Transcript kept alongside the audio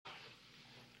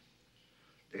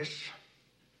This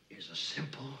is a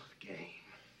simple game.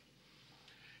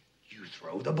 You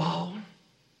throw the ball,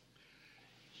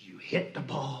 you hit the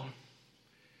ball,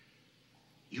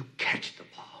 you catch the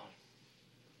ball.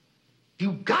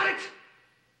 You got it?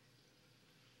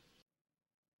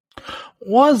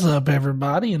 What's up,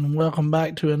 everybody, and welcome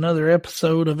back to another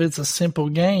episode of It's a Simple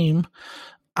Game.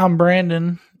 I'm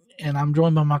Brandon, and I'm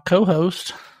joined by my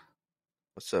co-host.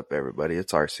 What's up, everybody?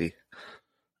 It's RC.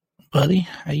 Buddy,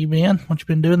 how you been? What you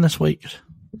been doing this week?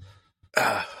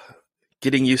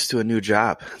 Getting used to a new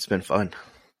job. It's been fun.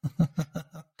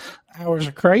 Hours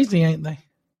are crazy, ain't they?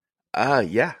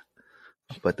 Yeah.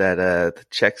 But that the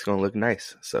check's gonna look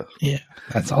nice. So yeah,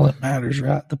 that's all that matters,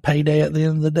 right? The payday at the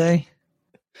end of the day.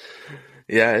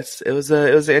 Yeah, it was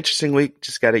an interesting week.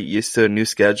 Just got to get used to a new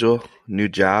schedule, new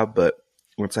job. But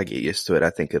once I get used to it, I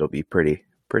think it'll be pretty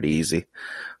easy.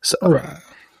 So, all right.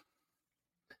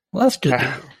 Well, that's good.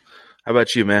 How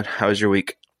about you, man? How was your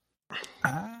week?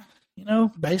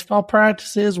 Baseball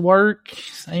practices, work,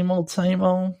 same old.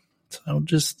 So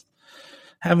just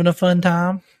having a fun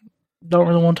time. Don't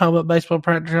really want to talk about baseball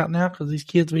practice right now because these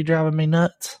kids be driving me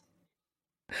nuts.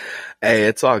 Hey,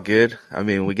 it's all good. I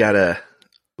mean, we got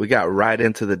right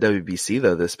into the WBC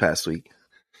though this past week.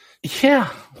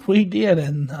 Yeah, we did,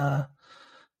 and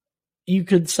you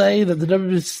could say that the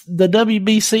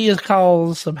WBC has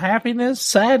caused some happiness,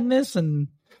 sadness, and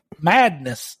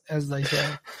madness, as they say.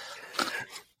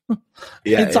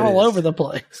 Yeah, it's all over the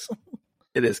place.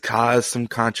 It has caused some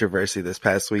controversy this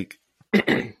past week.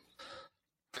 Let's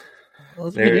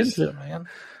get into it, man.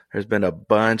 There's been a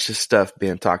bunch of stuff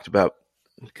being talked about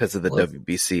because of the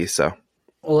WBC. So,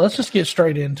 well, let's just get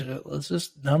straight into it.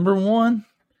 Number one,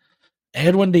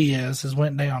 Edwin Diaz has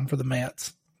went down for the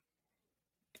Mets.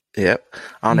 Yep.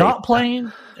 Not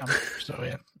playing.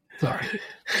 Sorry.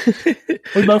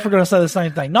 We both were going to say the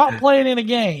same thing. Not playing in a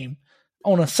game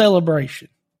on a celebration.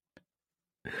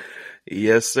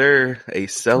 Yes, sir. A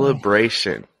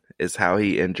celebration is how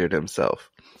he injured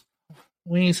himself.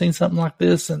 We ain't seen something like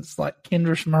this since like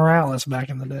Kendrick Morales back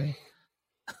in the day.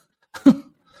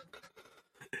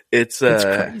 It's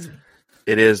crazy.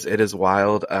 It is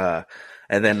wild. And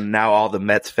then now all the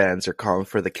Mets fans are calling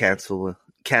for the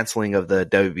canceling of the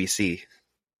WBC.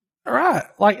 All right.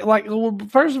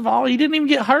 First of all, he didn't even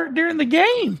get hurt during the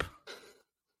game.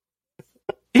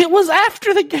 It was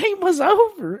after the game was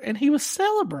over and he was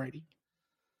celebrating.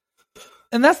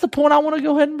 And that's the point I want to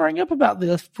go ahead and bring up about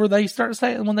this when they start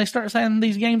saying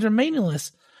these games are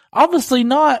meaningless. Obviously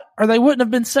not, or they wouldn't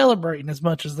have been celebrating as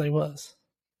much as they was.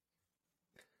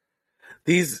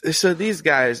 These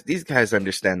guys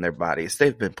understand their bodies.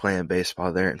 They've been playing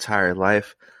baseball their entire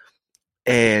life.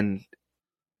 And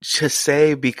to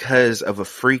say because of a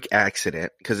freak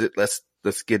accident, because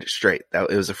let's get it straight.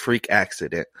 It was a freak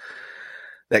accident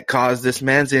that caused this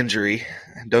man's injury.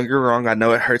 Don't get me wrong, I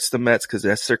know it hurts the Mets because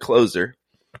that's their closer.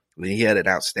 I mean, he had an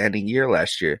outstanding year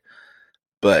last year.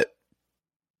 But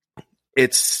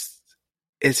it's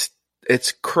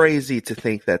crazy to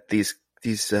think that these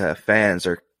fans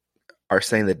are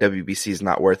saying that WBC is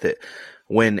not worth it.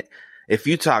 When if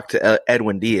you talk to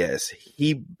Edwin Diaz,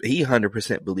 he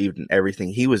 100% believed in everything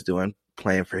he was doing,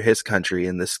 playing for his country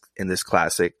in this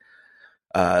classic.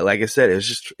 Like I said, it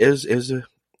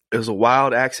was a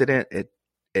wild accident.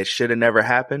 It should have never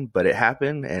happened, but it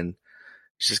happened, and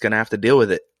he's just gonna have to deal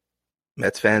with it.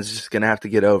 Mets fans are just gonna have to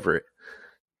get over it.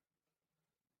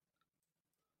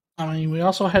 I mean, we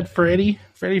also had Freddie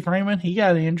Freeman. He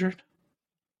got injured.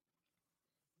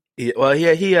 He had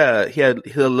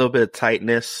a little bit of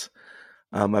tightness,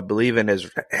 I believe, in his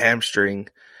hamstring,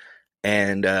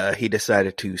 and he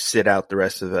decided to sit out the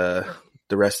rest of the.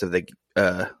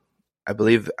 I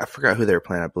believe I forgot who they were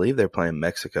playing. I believe they're playing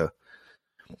Mexico.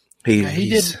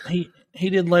 He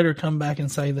did later come back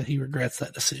and say that he regrets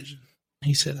that decision.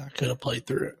 He said, "I could have played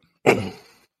through it,"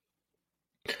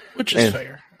 which is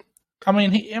fair. I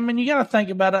mean, you got to think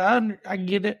about it. I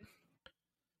get it.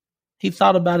 He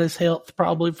thought about his health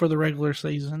probably for the regular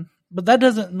season, but that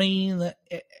doesn't mean that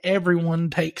everyone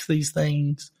takes these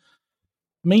things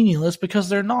meaningless, because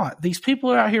they're not. These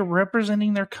people are out here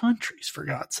representing their countries, for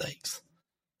God's sakes.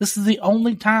 This is the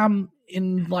only time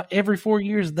in every 4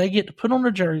 years they get to put on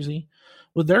a jersey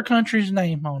with their country's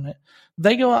name on it.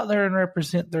 They go out there and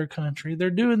represent their country. They're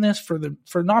doing this for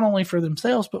not only for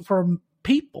themselves, but for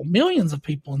people, millions of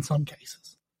people in some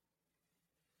cases.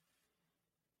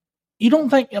 You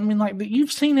don't think,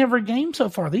 you've seen every game so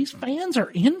far. These fans are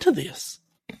into this.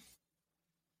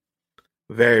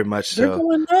 Very much so. They're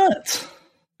going nuts.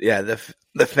 Yeah,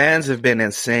 the fans have been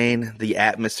insane. The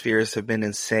atmospheres have been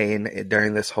insane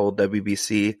during this whole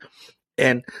WBC.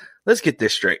 And let's get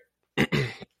this straight.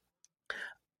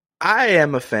 I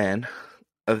am a fan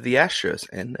of the Astros,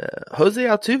 and Jose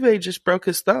Altuve just broke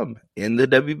his thumb in the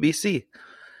WBC.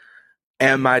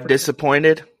 Am I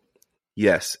disappointed?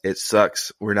 Yes, it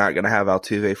sucks. We're not going to have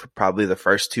Altuve for probably the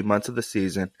first 2 months of the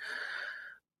season.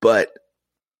 But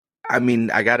I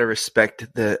mean, I gotta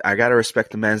respect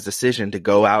the man's decision to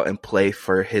go out and play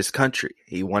for his country.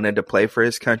 He wanted to play for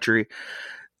his country.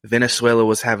 Venezuela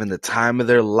was having the time of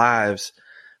their lives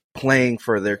playing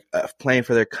for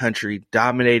their country,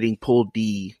 dominating Pool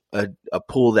D, a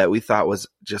pool that we thought was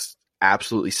just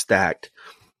absolutely stacked.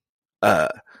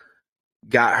 Got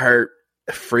hurt,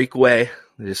 freak way,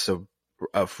 just a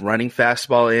running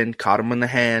fastball in, caught him in the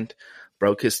hand,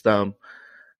 broke his thumb.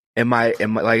 Like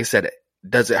I said,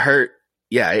 does it hurt?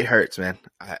 Yeah, it hurts, man.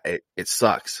 It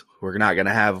sucks. We're not going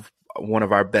to have one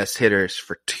of our best hitters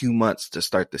for 2 months to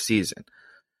start the season.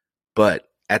 But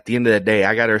at the end of the day,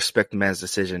 I got to respect the man's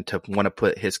decision to want to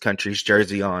put his country's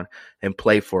jersey on and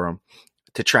play for him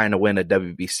to trying to win a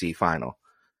WBC final.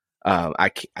 I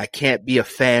can't be a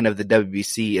fan of the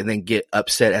WBC and then get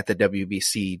upset at the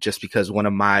WBC just because one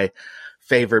of my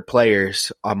favorite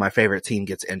players on my favorite team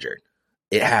gets injured.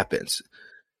 It happens.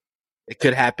 It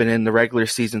could happen in the regular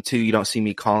season too. You don't see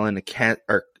me calling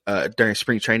during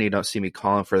spring training. You don't see me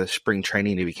calling for the spring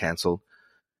training to be canceled.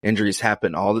 Injuries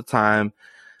happen all the time.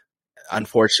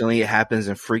 Unfortunately, it happens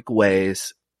in freak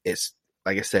ways. It's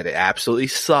like I said, it absolutely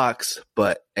sucks,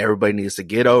 but everybody needs to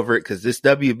get over it because this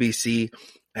WBC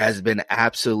has been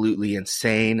absolutely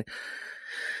insane.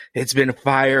 It's been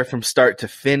fire from start to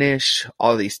finish.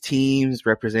 All these teams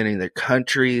representing their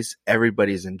countries,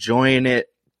 everybody's enjoying it.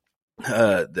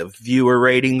 The viewer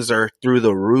ratings are through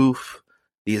the roof.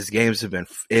 These games have been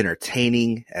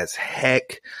entertaining as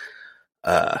heck.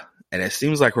 And it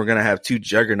seems like we're going to have two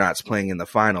juggernauts playing in the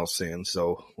finals soon.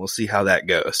 So we'll see how that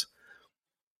goes.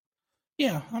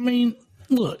 Yeah. I mean,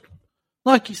 look,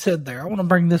 like you said there, I want to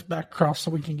bring this back across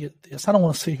so we can get this. I don't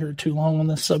want to sit here too long on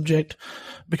this subject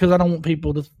because I don't want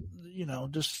people to,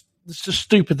 it's just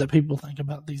stupid that people think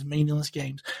about these meaningless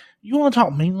games. You want to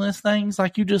talk meaningless things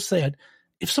like you just said.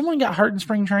 If someone got hurt in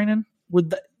spring training,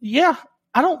 I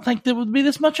don't think there would be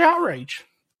this much outrage.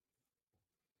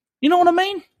 You know what I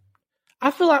mean? I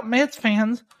feel like Mets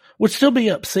fans would still be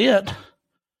upset,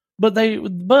 but they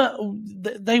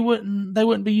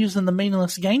wouldn't be using the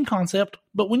meaningless game concept.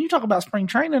 But when you talk about spring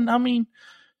training, I mean,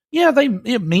 yeah,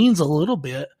 it means a little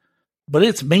bit, but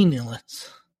it's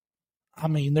meaningless. I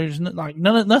mean, there's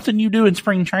nothing you do in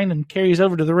spring training carries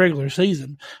over to the regular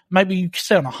season. Maybe you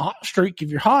stay on a hot streak if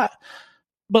you're hot.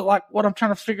 But like what I'm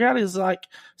trying to figure out is like,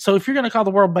 so if you're going to call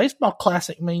the World Baseball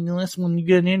Classic meaningless when you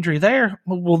get an injury there,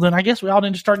 well then I guess we all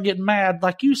need to start getting mad.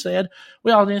 Like you said,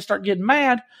 we all need to start getting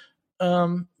mad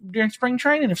during spring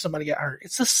training if somebody got hurt.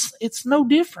 It's no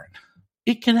different.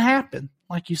 It can happen.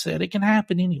 Like you said, it can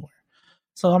happen anywhere.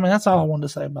 So I mean, that's all I wanted to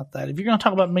say about that. If you're going to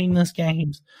talk about meaningless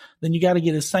games, then you got to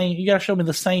you got to show me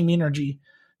the same energy,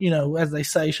 as they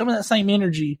say, show me that same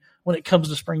energy when it comes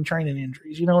to spring training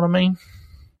injuries. You know what I mean?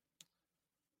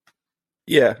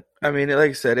 Yeah, I mean,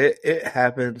 like I said, it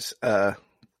happens.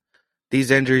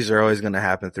 These injuries are always going to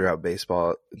happen throughout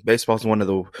baseball. Baseball is one of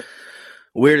the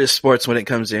weirdest sports when it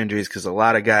comes to injuries because a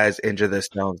lot of guys injure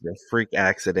themselves in freak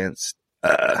accidents.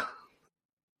 Like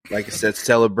I said,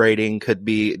 celebrating could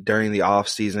be during the off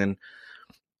season,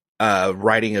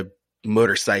 riding a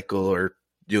motorcycle or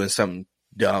doing something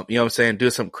dumb. You know what I'm saying?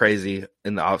 Doing something crazy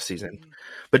in the off season,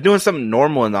 but doing something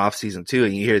normal in the off season too.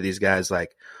 And you hear these guys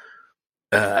like.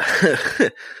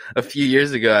 A few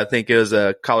years ago, I think it was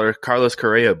Carlos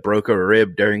Correa broke a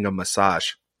rib during a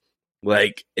massage.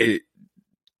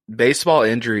 Baseball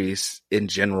injuries in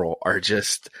general are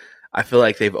just, I feel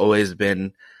like they've always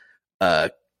been,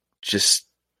 just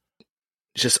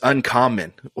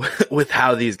uncommon with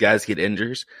how these guys get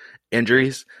injuries.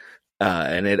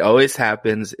 And it always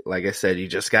happens. Like I said, you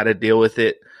just got to deal with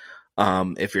it.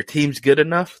 If your team's good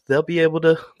enough, they'll be able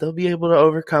to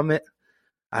overcome it.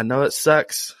 I know it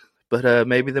sucks, but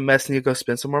maybe the Mets need to go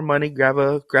spend some more money, grab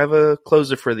a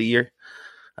closer for the year.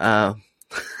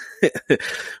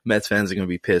 Mets fans are gonna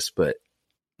be pissed, but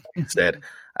instead,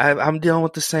 I'm dealing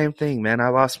with the same thing, man. I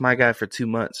lost my guy for 2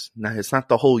 months. Now it's not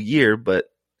the whole year, but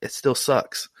it still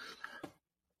sucks.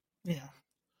 Yeah,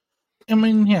 I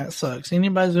mean, yeah, it sucks.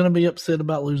 Anybody's gonna be upset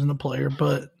about losing a player,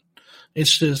 but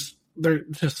it's just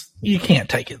you can't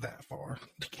take it that far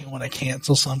when they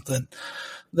cancel something.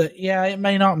 That, yeah, it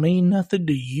may not mean nothing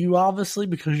to you, obviously,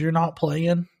 because you're not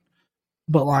playing.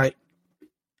 But, like,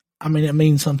 I mean, it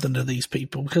means something to these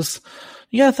people. Because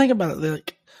you got to think about it.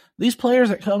 Like, these players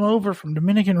that come over from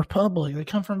Dominican Republic, they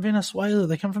come from Venezuela,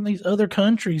 they come from these other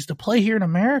countries to play here in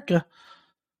America.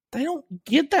 they don't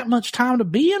get that much time to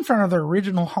be in front of their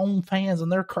original home fans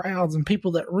and their crowds and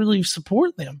people that really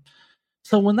support them.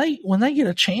 So when they get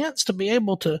a chance to be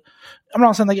able to, I'm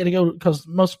not saying they get to go because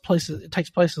most places it takes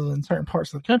places in certain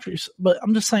parts of the country, but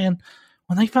I'm just saying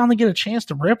when they finally get a chance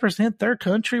to represent their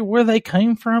country, where they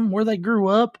came from, where they grew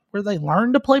up, where they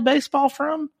learned to play baseball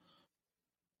from,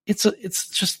 it's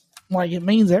just like it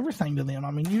means everything to them.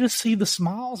 I mean, you just see the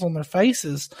smiles on their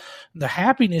faces, the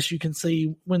happiness you can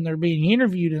see when they're being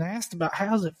interviewed and asked about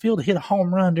how does it feel to hit a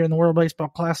home run during the World Baseball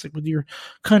Classic with your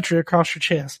country across your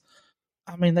chest.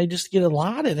 I mean, they just get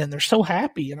elated and they're so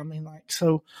happy. And I mean, like,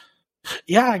 so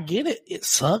yeah, I get it. It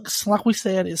sucks. Like we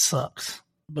said, it sucks,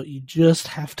 but you just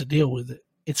have to deal with it.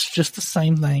 It's just the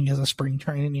same thing as a spring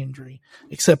training injury,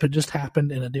 except it just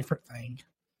happened in a different thing.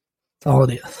 That's all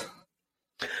it is.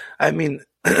 I mean,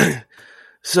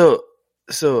 so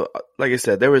like I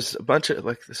said, there was a bunch of,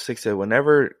 like the six said,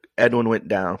 whenever Edwin went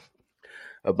down,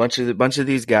 a bunch of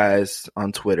these guys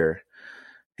on Twitter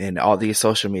and all these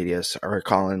social medias are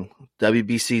calling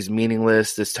WBC's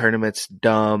meaningless. This tournament's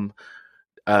dumb.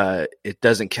 It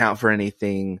doesn't count for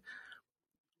anything.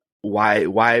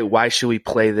 Why should we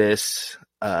play this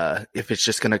if it's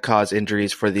just going to cause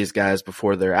injuries for these guys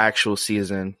before their actual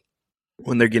season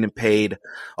when they're getting paid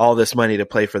all this money to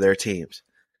play for their teams?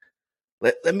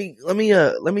 Let me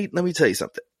tell you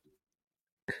something.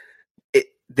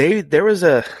 There was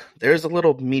a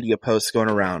little media post going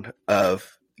around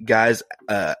of guys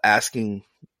asking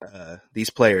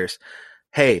these players,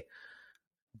 "Hey,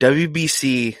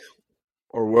 WBC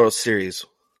or World Series,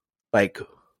 like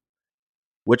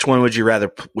which one would you rather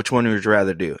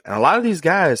do?" And a lot of these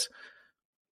guys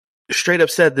straight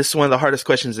up said this is one of the hardest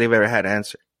questions they've ever had to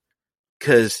answer.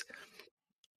 Because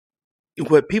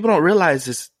what people don't realize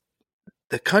is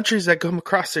the countries that come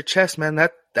across their chest, man,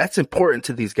 that's important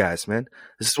to these guys, man.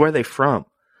 This is where they're from.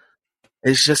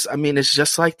 It's just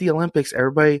like the Olympics.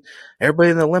 Everybody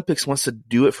in the Olympics wants to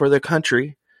do it for their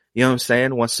country. You know what I'm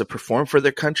saying? Wants to perform for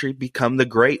their country, become the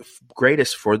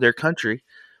greatest for their country.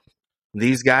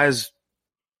 These guys,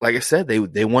 like I said,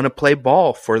 they want to play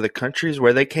ball for the countries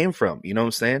where they came from. You know what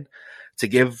I'm saying? To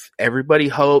give everybody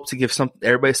hope, to give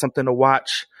everybody something to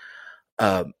watch.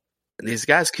 These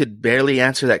guys could barely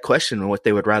answer that question on what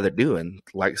they would rather do. And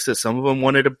like I said, some of them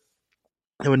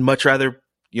they would much rather,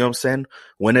 you know what I'm saying,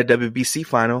 win a WBC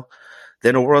final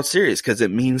than a World Series because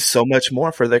it means so much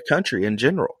more for their country in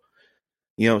general.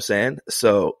 You know what I'm saying?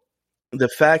 So the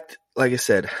fact, like I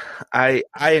said, I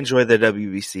enjoy the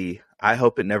WBC. I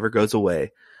hope it never goes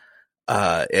away.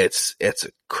 It's a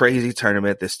crazy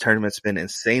tournament. This tournament's been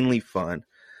insanely fun.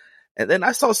 And then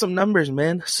I saw some numbers,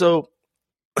 man. So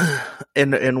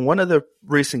in one of the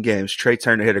recent games, Trey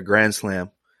Turner hit a grand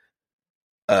slam,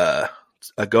 a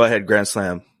go-ahead grand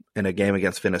slam in a game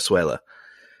against Venezuela.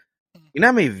 You know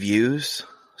how many views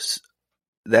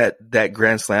that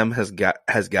grand slam has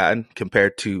gotten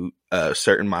compared to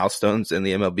certain milestones in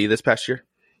the MLB this past year?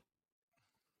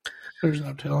 There's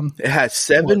no telling. It had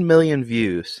 7 million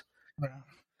views.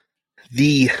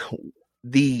 The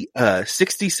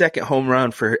 60-second home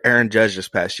run for Aaron Judge this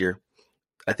past year,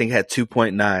 I think, had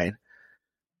 2.9.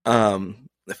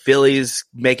 The Phillies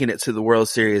making it to the World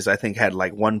Series, I think, had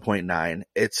like 1.9.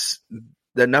 It's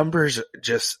the numbers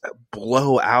just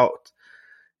blow out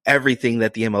everything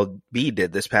that the MLB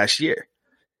did this past year.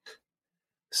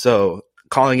 So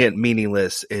calling it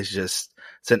meaningless is it's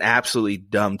an absolutely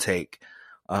dumb take.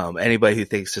 Anybody who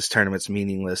thinks this tournament's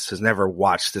meaningless has never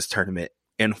watched this tournament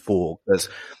in full, because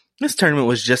this tournament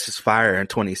was just as fire in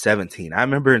 2017. I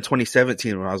remember in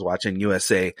 2017 when I was watching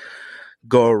USA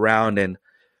go around and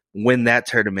win that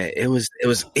tournament. It was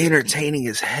entertaining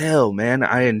as hell, man.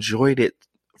 I enjoyed it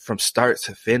from start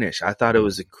to finish. I thought it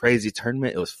was a crazy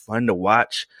tournament. It was fun to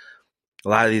watch. A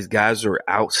lot of these guys were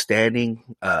outstanding.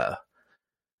 Like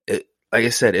I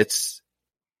said,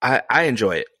 I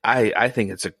enjoy it. I think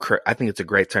it's a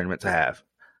great tournament to have.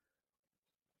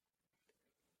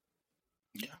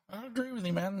 Yeah, I agree with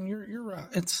you, man. You're right.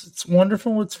 It's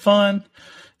wonderful. It's fun.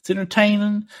 It's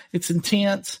entertaining. It's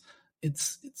intense.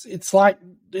 It's like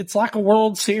a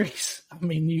World Series. I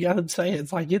mean, you got to say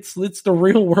it's like it's the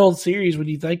real World Series when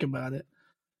you think about it.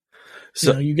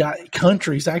 So you got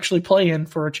countries actually playing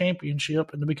for a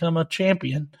championship and to become a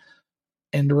champion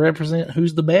and to represent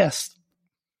who's the best.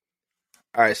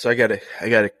 All right, so I got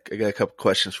a couple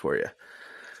questions for you.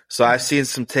 So I've seen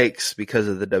some takes because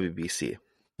of the WBC.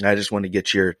 I just want to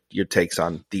get your takes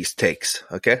on these takes,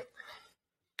 okay?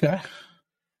 Okay.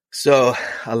 So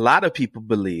a lot of people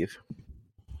believe,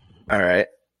 all right,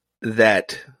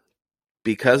 that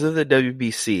because of the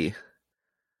WBC,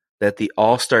 that the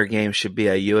All-Star game should be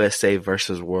a USA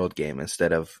versus World game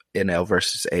instead of NL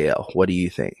versus AL. What do you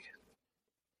think?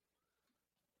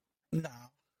 No.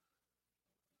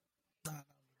 I don't agree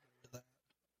with that.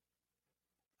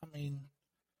 I mean,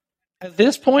 at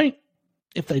this point,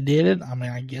 if they did it, I mean,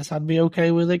 I guess I'd be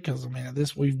okay with it because, I mean,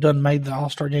 we've done made the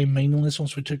All-Star game meaningless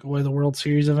once we took away the World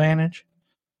Series advantage.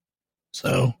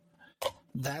 So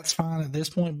that's fine at this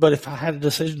point. But if I had a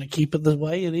decision to keep it the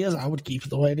way it is, I would keep it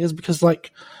the way it is because,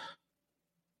 like,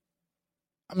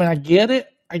 I mean, I get it.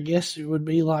 I guess it would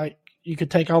be like you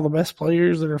could take all the best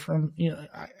players that are from,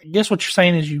 I guess what you're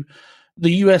saying is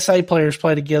the USA players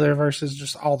play together versus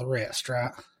just all the rest,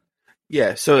 right?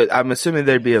 Yeah, so I'm assuming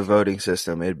there'd be a voting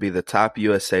system. It'd be the top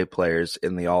USA players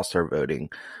in the All-Star voting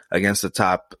against the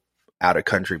top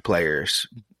out-of-country players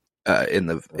in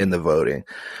the voting,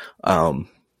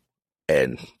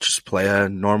 and just play a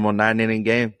normal 9-inning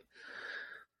game.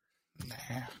 Nah,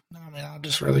 I mean, I'd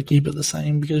just rather keep it the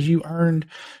same because you earned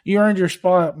your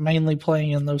spot mainly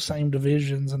playing in those same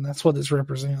divisions, and that's what this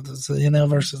represents. It's the NL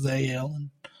versus the AL, and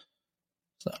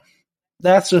so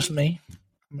that's just me.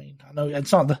 I mean, I know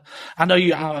it's not the. I know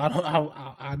you.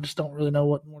 I just don't really know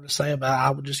what more to say about it. I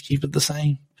would just keep it the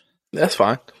same. That's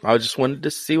fine. I just wanted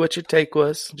to see what your take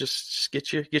was. Just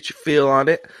get your feel on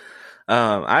it.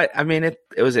 I mean, it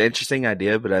was an interesting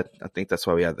idea, but I think that's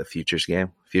why we have the Futures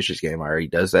game. Futures game already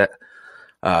does that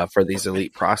for these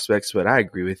elite prospects. But I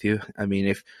agree with you. I mean,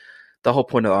 if the whole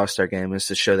point of the All-Star game is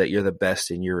to show that you're the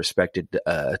best in your respected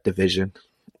division.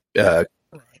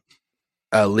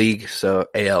 League, so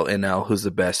AL, NL, who's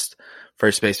the best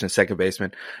first baseman, second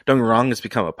baseman. Don't get me wrong, it's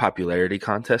become a popularity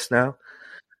contest now,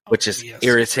 which is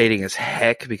irritating as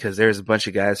heck because there's a bunch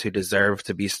of guys who deserve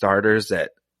to be starters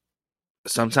that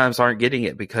sometimes aren't getting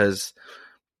it because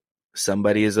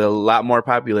somebody is a lot more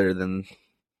popular than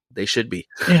they should be.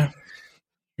 Yeah,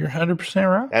 you're 100%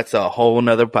 right. That's a whole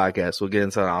nother podcast. We'll get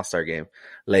into an All-Star game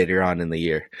later on in the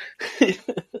year.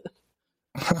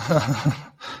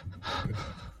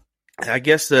 I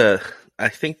guess I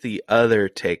think the other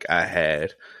take I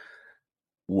had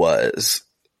was,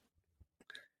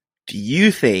 do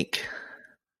you think,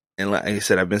 and like I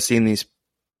said, I've been seeing these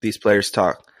players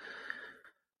talk,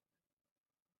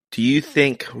 do you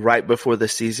think right before the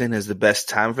season is the best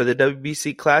time for the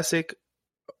WBC Classic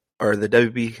or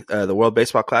the World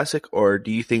Baseball Classic, or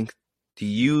do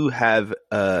you have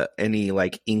any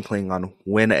like inkling on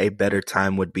when a better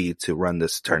time would be to run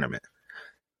this tournament?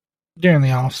 During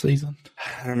the off season.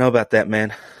 I don't know about that,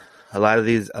 man. A lot of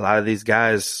these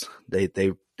guys,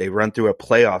 they run through a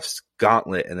playoffs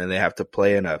gauntlet and then they have to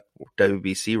play in a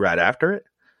WBC right after it.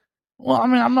 Well, I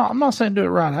mean, I'm not saying do it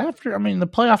right after. I mean, the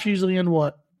playoffs usually end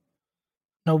what?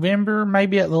 November,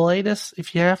 maybe at the latest,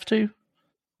 if you have to.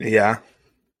 Yeah.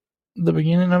 The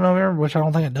beginning of November, which I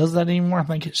don't think it does that anymore. I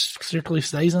think it strictly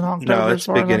stays in October. No, it's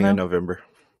beginning of November.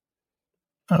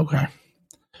 Okay.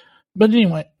 But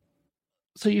anyway,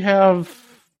 so you have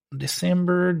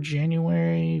December,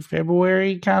 January,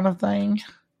 February kind of thing.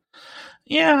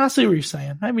 Yeah, I see what you're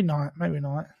saying. Maybe not.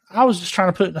 I was just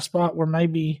trying to put it in a spot where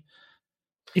maybe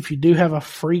if you do have a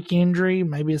freak injury,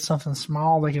 maybe it's something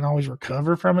small, they can always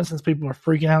recover from it since people are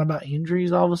freaking out about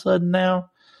injuries all of a sudden now.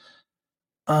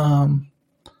 I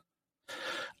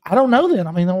don't know then.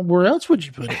 I mean, where else would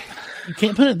you put it? You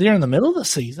can't put it there in the middle of the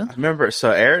season. I remember,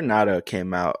 so Arenado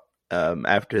came out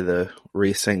after the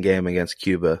recent game against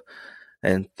Cuba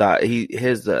and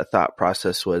his thought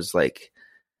process was like,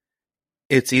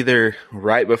 it's either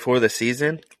right before the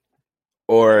season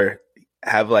or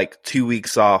have like 2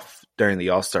 weeks off during the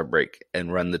All-Star break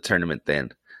and run the tournament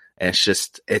then. And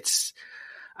it's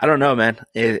I don't know, man.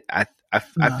 I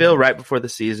feel right before the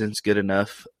season's good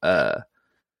enough.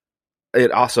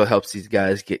 It also helps these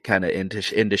guys get kind of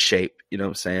into shape. You know what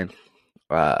I'm saying?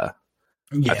 I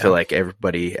feel like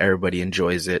everybody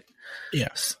enjoys it.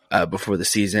 Yes. Before the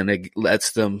season, it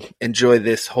lets them enjoy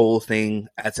this whole thing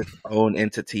as its own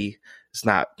entity. It's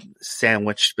not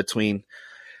sandwiched between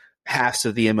halves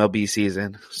of the MLB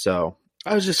season. So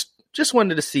I was just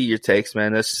wanted to see your takes,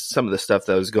 man. That's some of the stuff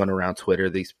that was going around Twitter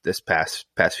this past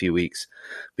few weeks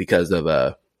because of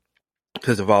all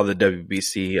the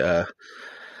WBC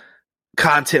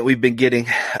content we've been getting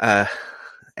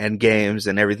and games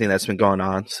and everything that's been going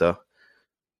on. So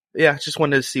yeah, just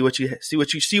wanted to see what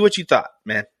you thought,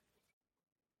 man.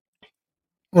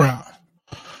 Right.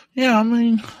 Yeah, I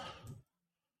mean,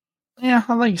 yeah,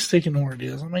 I think sticking where it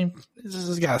is. I mean, this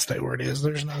has got to stay where it is.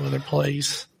 There's no other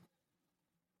place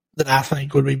that I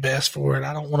think would be best for it.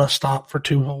 I don't want to stop for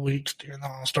 2 whole weeks during the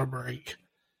All-Star break.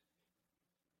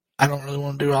 I don't really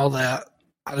want to do all that.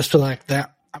 I just feel like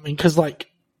that. I mean, because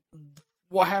like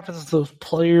what happens to those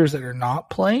players that are not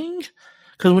playing?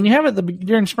 Because when you have it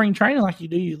during spring training like you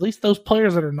do, at least those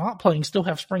players that are not playing still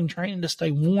have spring training to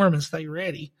stay warm and stay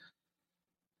ready.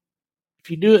 If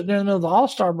you do it during the middle of the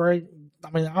All-Star break, I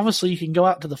mean, obviously you can go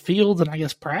out to the fields and I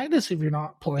guess practice if you're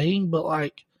not playing, but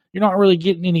like you're not really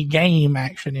getting any game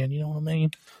action in. You know what I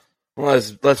mean? Well,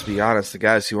 let's be honest. The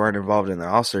guys who aren't involved in the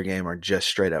All-Star game are just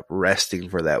straight up resting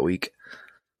for that week.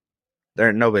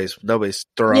 Nobody's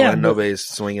throwing, nobody's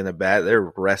swinging the bat.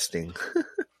 They're resting.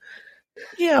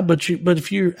 Yeah, but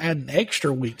if you're adding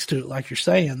extra weeks to it, like you're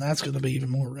saying, that's going to be even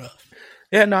more rough.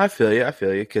 Yeah, no, I feel you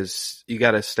because you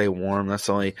got to stay warm. It's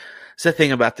the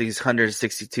thing about these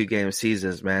 162 game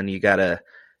seasons, man. You gotta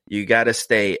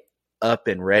stay up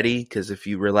and ready because if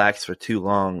you relax for too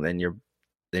long, then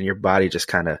your body just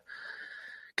kind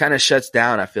of shuts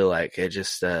down. I feel like it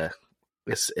just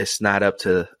it's not up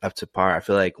to par. I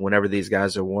feel like whenever these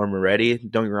guys are warm and ready,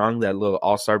 don't get me wrong, that little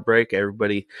All-Star break,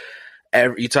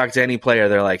 you talk to any player,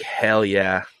 they're like, hell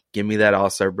yeah, give me that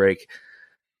All-Star break.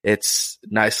 It's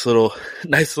nice little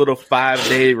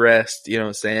 5-day rest, you know what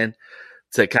I'm saying,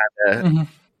 to kind of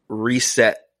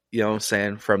reset, you know what I'm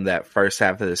saying, from that first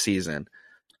half of the season,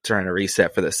 trying to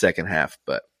reset for the second half.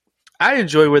 But I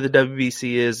enjoy where the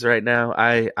WBC is right now.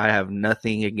 I have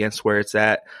nothing against where it's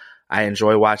at. I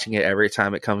enjoy watching it every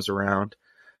time it comes around.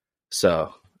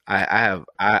 So I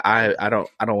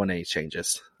don't want any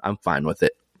changes. I'm fine with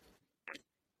it.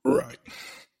 Right.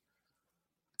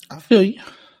 I feel you.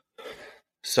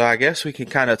 So I guess we can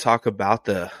kind of talk about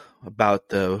the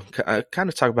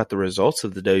results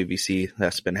of the WBC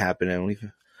that's been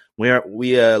happening.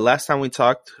 We last time we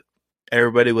talked,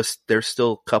 there's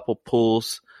still a couple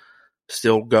pools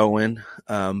still going,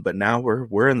 but now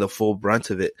we're in the full brunt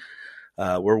of it.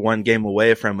 We're one game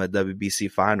away from a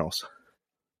WBC finals.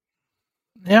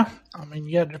 Yeah, I mean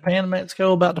you got Japan and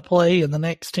Mexico about to play in the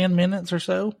next 10 minutes or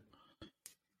so.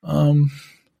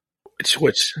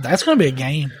 Which that's going to be a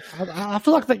game. I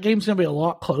feel like that game's going to be a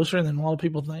lot closer than a lot of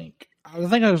people think. I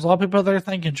think there's a lot of people out there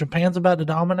thinking Japan's about to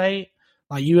dominate,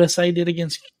 like USA did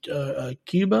against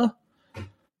Cuba.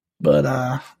 But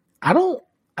I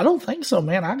don't think so,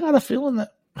 man. I got a feeling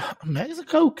that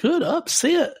Mexico could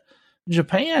upset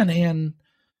Japan, and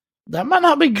that might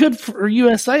not be good for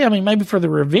USA. I mean, maybe for the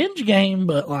revenge game,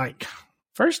 but like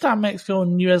first time Mexico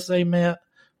and USA met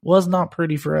was not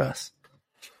pretty for us.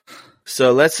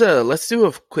 So let's do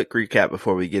a quick recap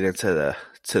before we get into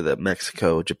the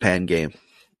Mexico Japan game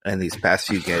and these past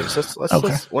few games. Let's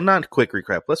not a quick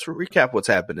recap. Let's recap what's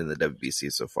happened in the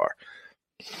WBC so far.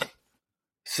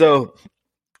 So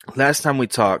last time we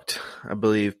talked, I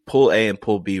believe Pool A and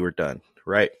Pool B were done,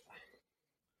 right?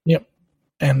 Yep.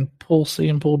 And Pool C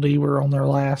and Pool D were on their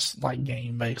last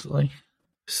game basically.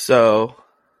 So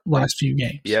last few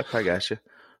games. Yep, I got you.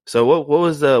 So what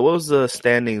was the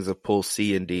standings of Pool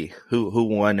C and D? Who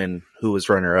won and who was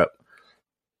runner up?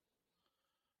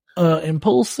 In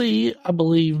Pool C, I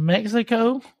believe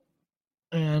Mexico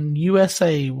and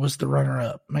USA was the runner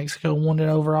up. Mexico won it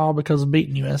overall because of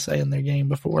beating USA in their game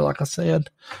before, like I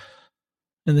said.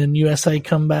 And then USA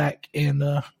come back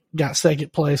and got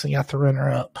second place and got the runner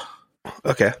up.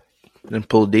 Okay. Then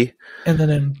Pool D. And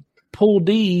then in Pool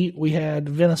D, we had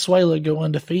Venezuela go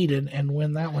undefeated and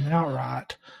win that one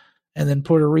outright. And then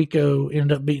Puerto Rico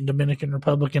ended up beating Dominican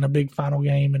Republic in a big final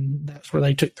game, and that's where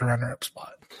they took the runner-up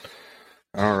spot.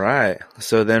 All right.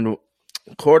 So then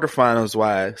quarterfinals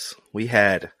wise, we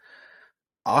had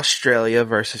Australia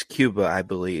versus Cuba, I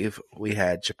believe. We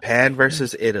had Japan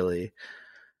versus Italy.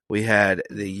 We had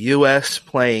the U.S.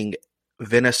 playing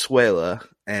Venezuela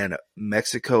and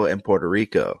Mexico and Puerto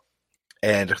Rico.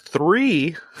 And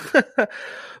three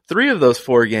of those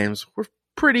 4 games were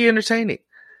pretty entertaining.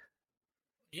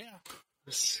 Yeah.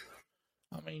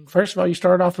 I mean, first of all, you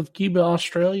start off with Cuba,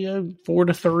 Australia,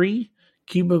 4-3.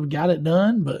 Cuba got it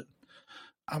done, but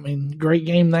I mean, great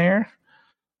game there.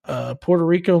 Puerto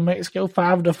Rico, Mexico,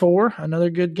 5-4. Another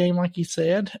good game, like you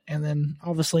said. And then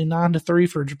obviously 9-3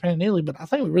 for Japan and Italy. But I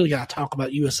think we really got to talk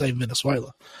about USA and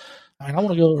Venezuela. I mean, I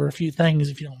want to go over a few things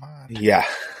if you don't mind. Yeah.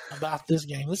 About this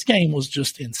game. This game was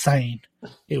just insane.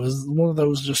 It was one of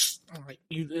those just like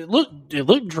it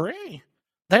looked dreary.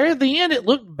 There at the end, it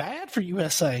looked bad for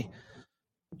USA.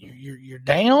 You're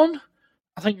down.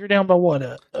 I think you're down by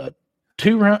what?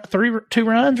 2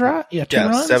 runs, right? Yeah, 2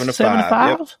 runs.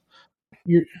 7-5.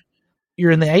 Yep.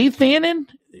 You're in the 8th inning.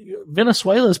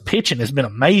 Venezuela's pitching has been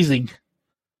amazing.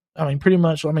 I mean, pretty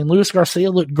much. I mean, Luis Garcia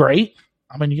looked great.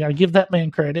 I mean, you got to give that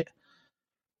man credit.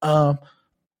 And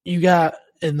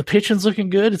the pitching's looking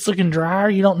good. It's looking drier.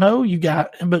 You don't know.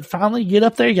 But finally you get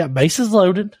up there. You got bases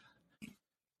loaded.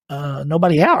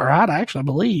 Nobody out, right? Actually, I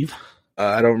believe.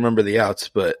 I don't remember the outs,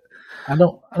 but I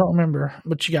don't remember.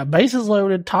 But you got bases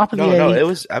loaded, top of the eighth. No, it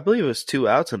was. I believe it was 2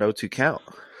 outs and 0-2 count.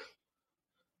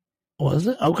 Was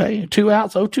it? Okay, 2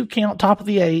 outs, 0-2 count, top of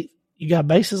the eighth. You got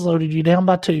bases loaded. You down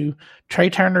by 2. Trey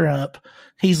Turner up.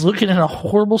 He's looking in a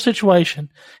horrible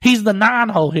situation. He's the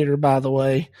 9-hole hitter, by the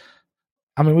way.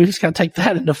 I mean, we just got to take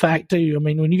that into fact, too. I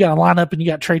mean, when you got a lineup and you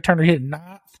got Trey Turner hitting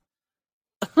 9th,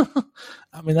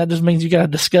 I mean, that just means you got a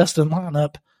disgusting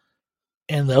lineup.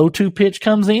 And the 0-2 pitch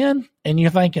comes in, and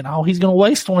you're thinking, oh, he's going to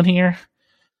waste one here.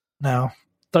 No,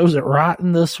 throws it right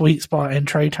in the sweet spot, and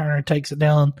Trey Turner takes it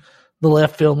down the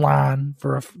left field line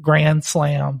for a grand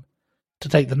slam to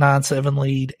take the 9-7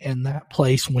 lead, and that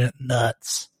place went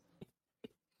nuts.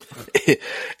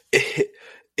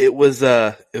 It was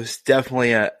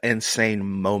definitely an insane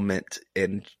moment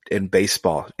in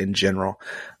baseball in general.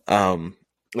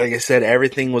 Like I said,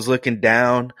 everything was looking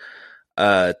down.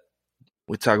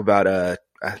 We talk about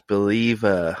I believe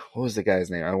what was the guy's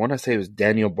name? I want to say it was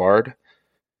Daniel Bard.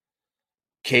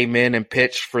 Came in and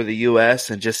pitched for the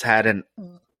U.S. and just had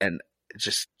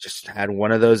just had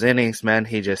one of those innings, man.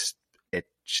 It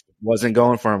wasn't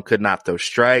going for him. Could not throw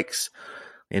strikes.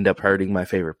 End up hurting my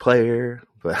favorite player,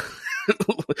 but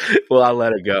well, I'll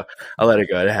let it go.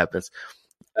 It happens.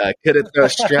 Couldn't throw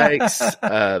strikes.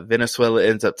 Venezuela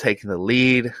ends up taking the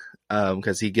lead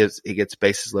because he gets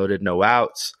bases loaded, no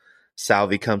outs.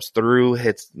 Salvi comes through,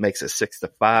 makes it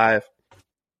 6-5.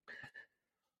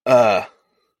 And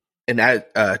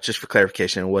that, just for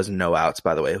clarification, it wasn't no outs,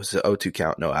 by the way. It was an 0-2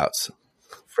 count, no outs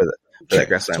for that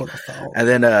grand slam. And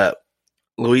then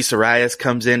Luis Arias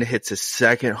comes in, hits his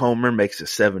second homer, makes it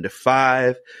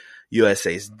 7-5.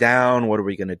 USA's down. What are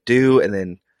we going to do? And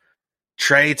then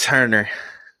Trey Turner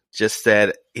just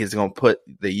said he's going to put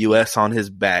the U.S. on his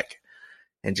back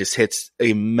and just hits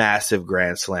a massive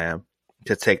grand slam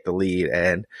to take the lead.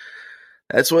 And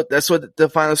that's what the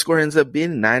final score ends up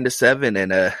being, 9-7,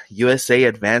 and USA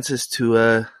advances to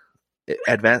the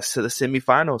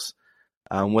semifinals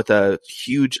with a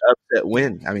huge upset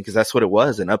win. I mean, because that's what it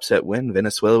was, an upset win.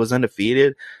 Venezuela was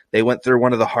undefeated. They went through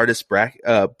one of the hardest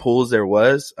pools there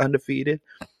was, undefeated,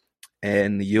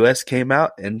 and the U.S. came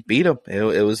out and beat them.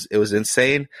 It was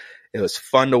insane. It was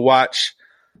fun to watch.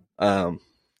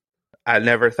 I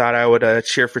never thought I would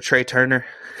cheer for Trey Turner,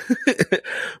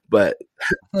 but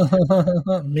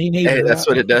me neither. Hey, that's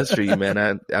what it does for you,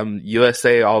 man. I'm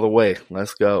USA all the way.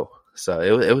 Let's go. So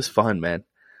it was fun, man.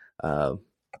 Don't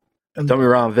get me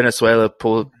wrong. Venezuela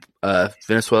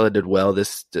did well.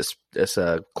 This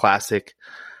classic.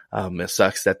 It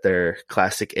sucks that their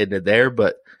classic ended there,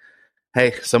 but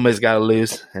hey, somebody's got to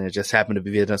lose, and it just happened to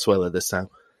be Venezuela this time.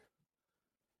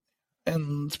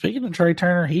 And speaking of Trey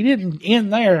Turner, he didn't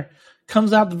end there.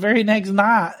 Comes out the very next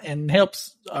night and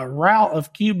helps a rout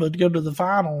of Cuba to go to the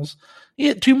finals. He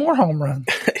hit 2 more home runs.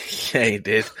 Yeah, he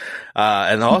did.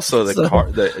 And also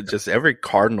just every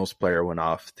Cardinals player went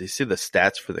off. Do you see the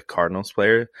stats for the Cardinals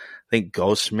player? I think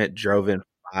Goldschmidt drove in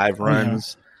 5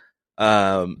 runs.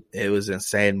 Yeah. It was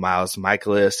insane. Miles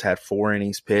Michaelis had 4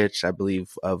 innings pitched, I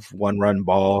believe, of 1-run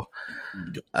ball.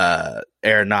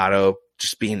 Arenado,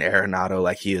 just being Arenado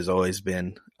like he has always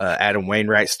been. Adam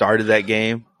Wainwright started that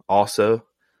game. Also,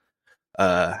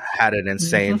 had an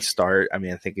insane start. I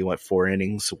mean, I think he went 4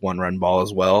 innings, 1-run ball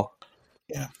as well.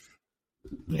 Yeah.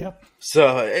 Yep.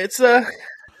 So it's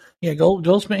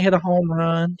Goldsmith hit a home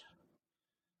run.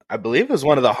 I believe it was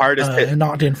one of the hardest hit. And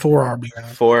knocked in 4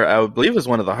 RBI. I believe it was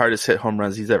one of the hardest hit home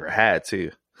runs he's ever had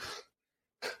too.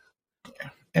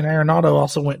 And Arenado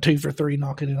also went 2 for 3,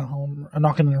 knocking in a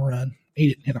run. He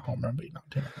didn't hit a home run, but he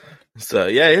knocked in a run. So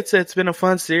yeah, it's been a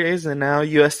fun series, and now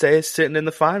USA is sitting in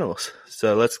the finals.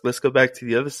 So let's go back to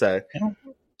the other side. Yeah.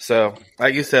 So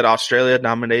like you said, Australia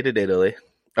dominated Italy,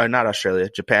 or not Australia,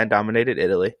 Japan dominated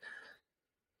Italy.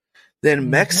 Then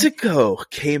Mexico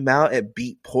came out and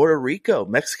beat Puerto Rico.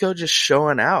 Mexico just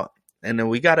showing out, and then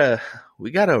we got a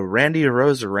Randy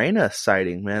Arozarena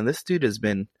sighting. Man, this dude's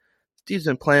been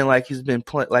playing like he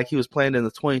was playing in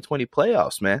the 2020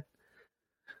 playoffs, man.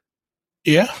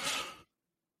 Yeah.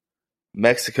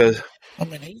 Mexico. I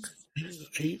mean,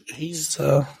 he's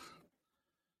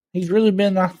really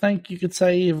been. I think you could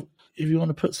say if you want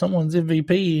to put someone's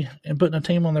MVP and putting a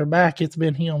team on their back, it's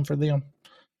been him for them.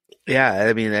 Yeah,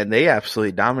 I mean, and they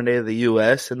absolutely dominated the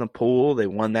U.S. in the pool. They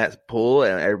won that pool,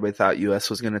 and everybody thought U.S.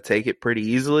 was going to take it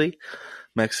pretty easily.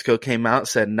 Mexico came out and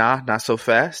said, "Nah, not so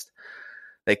fast."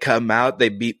 They come out,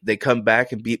 they come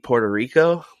back and beat Puerto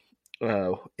Rico.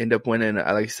 End up winning, like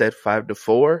I said,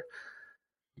 5-4.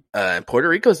 And Puerto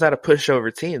Rico's not a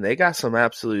pushover team. They got some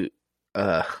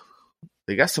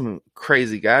they got some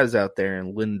crazy guys out there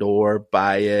in Lindor,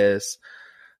 Baez,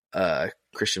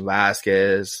 Christian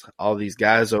Vasquez, all these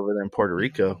guys over there in Puerto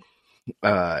Rico.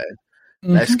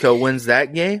 Mexico wins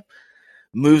that game,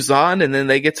 moves on, and then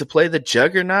they get to play the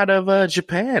juggernaut of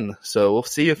Japan. So we'll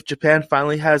see if Japan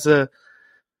finally has a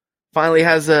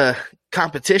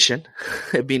competition.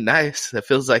 It'd be nice. It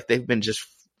feels like they've been just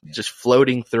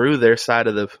floating through their side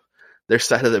of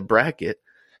the bracket.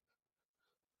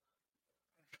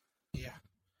 Yeah,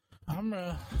 I'm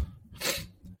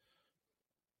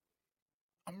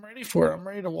ready for it. I'm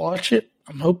ready to watch it.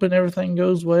 I'm hoping everything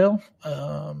goes well.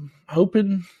 I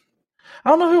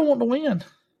don't know who I want to win.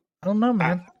 I don't know,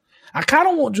 man. I kind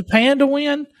of want Japan to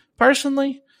win,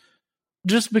 personally,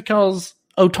 just because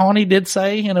Otani did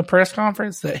say in a press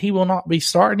conference that he will not be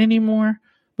starting anymore.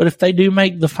 But if they do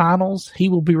make the finals, he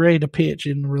will be ready to pitch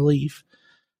in relief.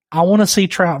 I want to see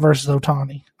Trout versus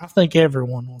Otani. I think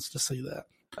everyone wants to see that.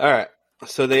 All right.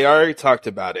 So they already talked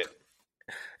about it.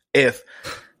 If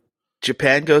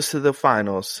Japan goes to the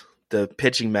finals, the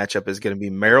pitching matchup is going to be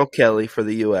Merrill Kelly for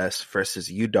the U.S.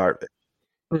 versus Yu Darvish.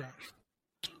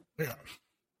 Yeah.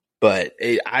 But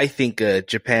I think a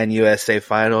Japan-USA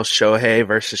final, Shohei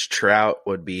versus Trout,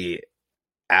 would be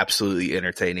absolutely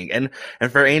entertaining. And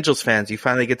for Angels fans, you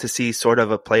finally get to see sort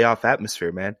of a playoff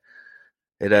atmosphere, man.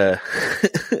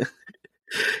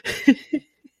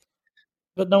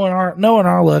 But knowing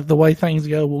our luck, the way things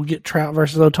go, we'll get Trout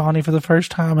versus Otani for the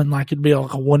first time, and like it'd be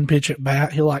like a one pitch at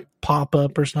bat. He'll like pop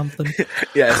up or something.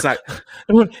 Yeah, it's not.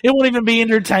 It won't even be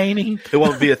entertaining. It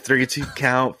won't be a 3-2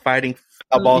 count. Fighting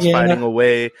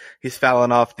away. He's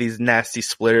fouling off these nasty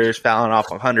splitters, fouling off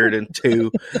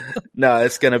 102. No,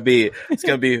 it's gonna be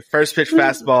first pitch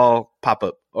fastball pop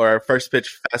up or first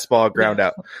pitch fastball ground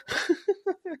out.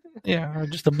 Yeah, or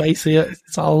just a base hit.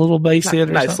 It's all a little base hit.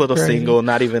 Or nice little crazy. Single,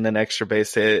 not even an extra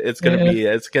base hit. It's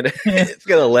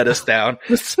gonna let us down.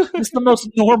 It's the most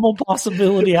normal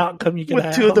possibility outcome you can have.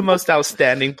 With two of the most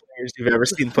outstanding players you've ever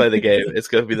seen play the game, it's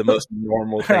gonna be the most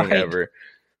normal thing ever.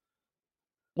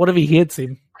 What if he hits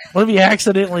him? What if he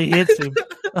accidentally hits him?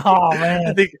 Oh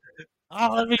man,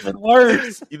 that'd be even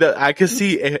worse. I could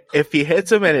see if he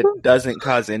hits him and it doesn't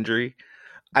cause injury.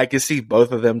 I could see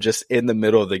both of them just in the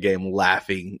middle of the game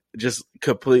laughing, just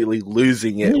completely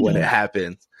losing it when it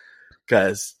happens.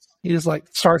 Because he just like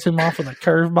starts him off with a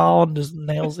curveball and just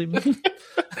nails him,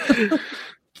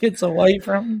 gets away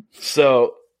from him.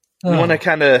 So you want to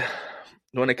kind of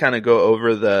go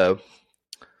over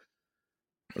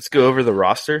let's go over the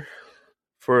roster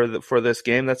for this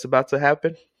game that's about to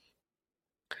happen.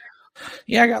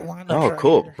 Yeah, I got lineups. Oh, right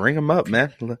cool! here. Bring them up,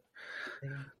 man.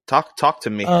 Talk to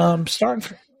me.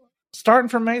 Starting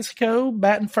from Mexico,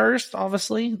 batting first,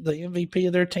 obviously the MVP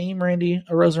of their team, Randy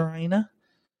Arozarena.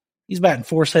 He's batting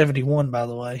 .471, by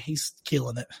the way. He's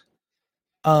killing it.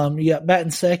 You got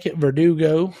batting second,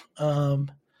 Verdugo,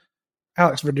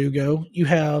 Alex Verdugo. You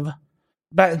have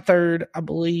batting third, I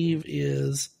believe,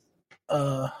 is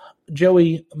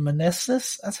Joey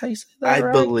Meneses. That's how you say that, right?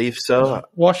 I believe so.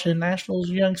 Washington Nationals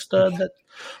young stud.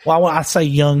 I say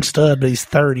young stud, but he's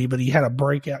 30, but he had a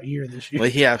breakout year this year. Well,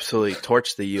 he absolutely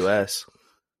torched the U.S.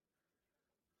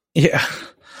 Yeah.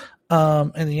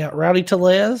 And then you got Rowdy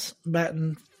Tellez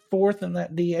batting fourth in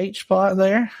that DH spot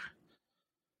there.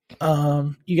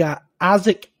 You got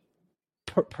Isaac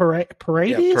Paredes.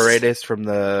 Yeah, Paredes from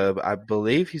I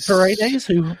believe he's Paredes,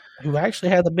 who actually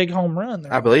had the big home run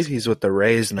there. I believe he's with the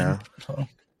Rays now.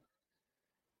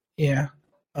 Yeah.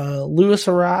 Luis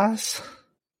Arias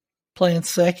playing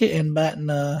second and batting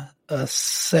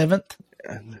seventh.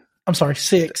 I'm sorry,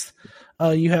 sixth.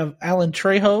 You have Alan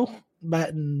Trejo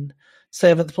batting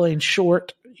seventh, playing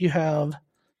short. You have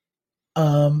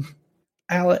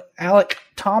Alec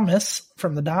Thomas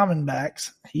from the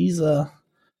Diamondbacks. He's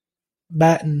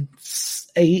batting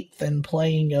eighth and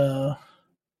playing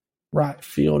right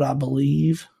field, I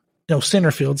believe. No,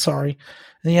 center field. Sorry. And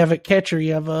then you have at catcher.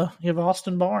 You have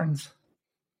Austin Barnes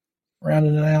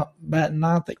rounding it out, batting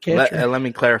ninth at catcher. Let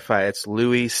me clarify. It's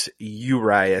Luis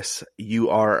Urias.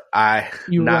 Uri,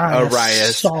 not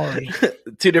Arias. Sorry,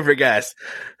 two different guys.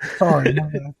 Sorry.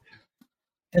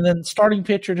 And then starting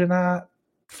pitcher tonight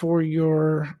for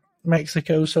your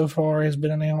Mexico so far has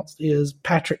been announced is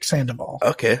Patrick Sandoval.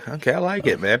 Okay, I like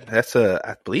it, man.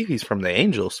 I believe he's from the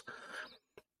Angels.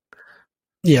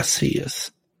 Yes, he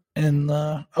is. And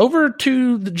over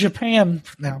to the Japan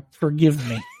now. Forgive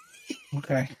me.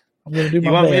 Okay, I'm going to do my best.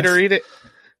 You want me to read it?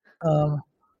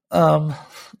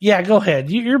 Yeah, go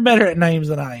ahead. You're better at names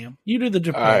than I am. You do the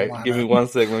Japan. All right, lineup. give me 1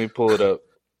 second. Let me pull it up.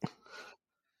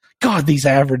 God, these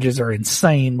averages are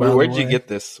insane. Where'd you get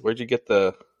this? Where'd you get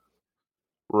the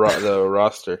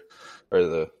roster or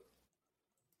the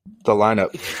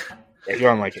lineup? Are you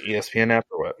on like an ESPN app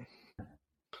or what?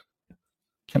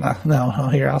 Can I? No,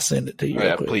 here, I'll send it to you. Oh,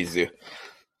 yeah, please do.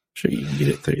 Sure, you can get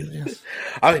it through this.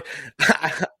 I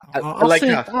like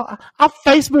how I'll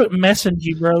Facebook message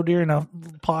you, bro, during a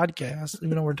podcast,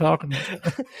 even though we're talking.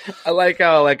 I like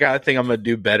how I think I'm gonna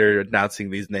do better pronouncing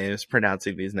these names.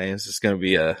 It's gonna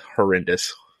be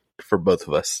horrendous for both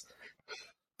of us.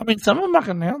 I mean, some of them I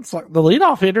can announce, like the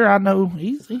leadoff hitter. I know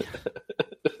easy.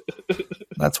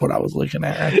 That's what I was looking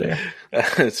at right there.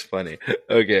 That's funny.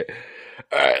 Okay,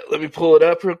 all right. Let me pull it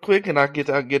up real quick, and I'll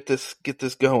get this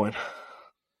going.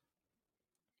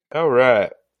 All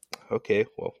right. Okay.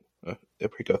 Well, there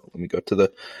we go. Let me go.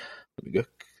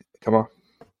 Come on.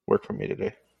 Work for me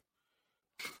today.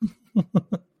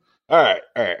 All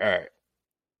right.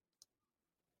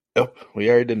 Oh, we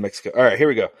already did Mexico. All right. Here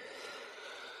we go.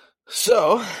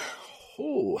 So,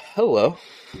 hello.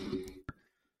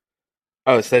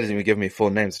 Oh, it doesn't even give me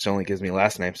full names. It only gives me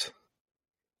last names.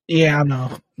 Yeah, I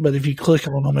know. But if you click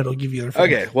on them, it'll give you their full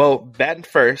Okay. Well, batting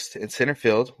first in center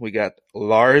field, we got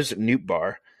Lars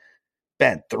Nootbaar.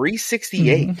 Batting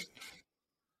 368. Mm-hmm.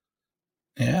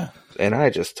 Yeah. And I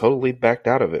just totally backed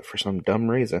out of it for some dumb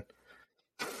reason.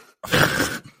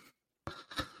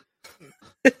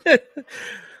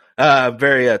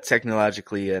 Very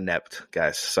technologically inept,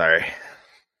 guys. Sorry.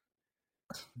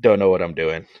 Don't know what I'm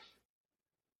doing.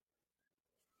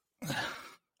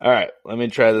 All right, let me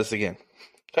try this again.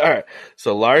 All right,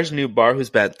 so Lars Nootbaar, who's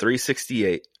batting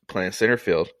 368, playing center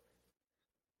field.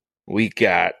 We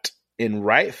got in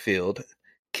right field,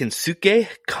 Kensuke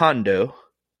Kondo.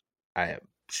 I am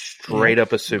straight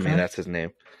up assuming that's his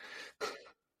name.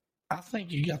 I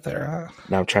think you got that right.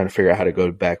 Now I'm trying to figure out how to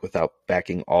go back without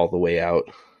backing all the way out.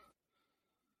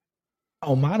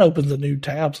 Oh, mine opens a new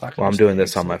tab. So I'm doing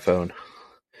this on my phone.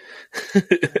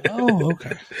 Oh,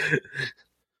 okay.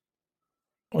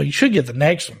 Well, you should get the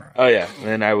next one right. Oh, yeah.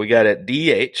 And we got at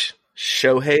DH,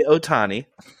 Shohei Ohtani,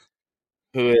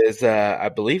 who is, I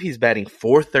believe he's batting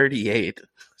 438.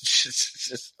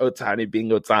 Just Ohtani being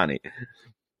Ohtani.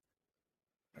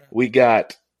 We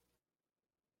got,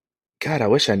 God, I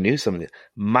wish I knew some of this.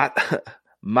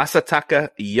 Masataka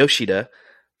Yoshida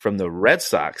from the Red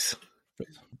Sox,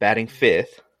 batting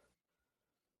fourth.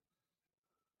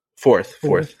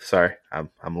 Sorry, I'm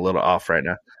a little off right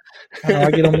now.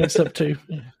 I get them mixed up too.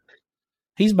 Yeah.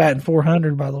 He's batting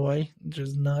 400, by the way, which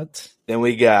is nuts. Then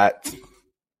we got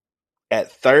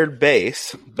at third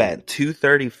base, batting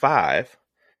 235.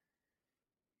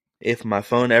 If my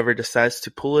phone ever decides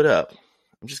to pull it up,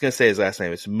 I'm just gonna say his last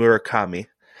name. It's Murakami.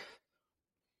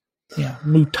 Yeah,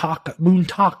 Muntaka.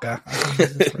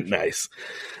 Nice.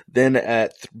 Then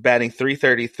at batting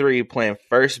 333, playing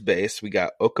first base, we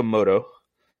got Okamoto.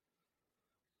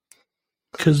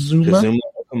 Kazuma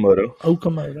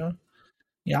Okamoto.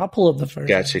 Yeah, I'll pull up the first.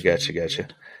 Gotcha.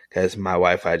 Because my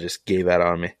Wi-Fi just gave out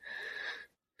on me.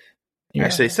 Yeah.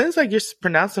 Actually, it sounds like you're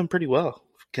pronouncing them pretty well.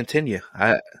 Continue.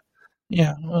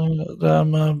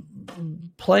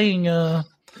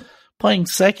 Playing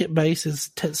second base is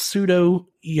Tetsudo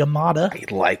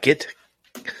Yamada. I like it.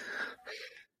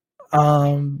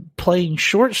 Playing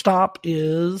shortstop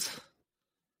is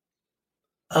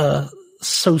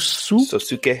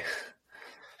Sosuke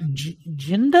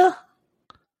Jinda.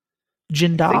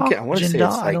 I want to say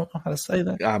it's I don't know how to say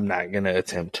that. I'm not gonna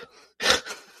attempt.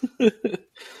 I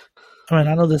mean,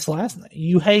 I know this last name.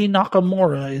 Yuhei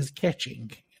Nakamura is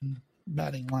catching and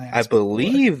batting last. I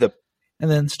believe and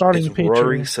then starting pitcher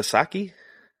Rory Sasaki.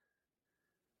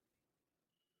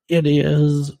 It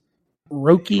is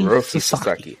Roki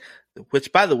Sasaki.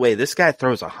 Which, by the way, this guy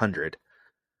throws 100.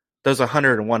 Those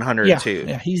 100 and 102.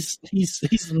 Yeah, he's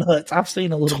nuts. I've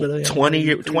seen a little bit of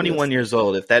him. 21 years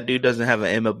old. If that dude doesn't have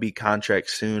an MLB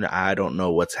contract soon, I don't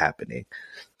know what's happening.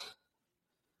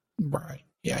 Right.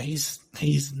 Yeah, he's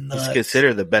nuts. He's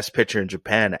considered the best pitcher in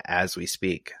Japan as we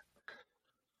speak.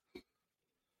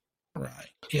 Right.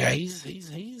 Yeah, he's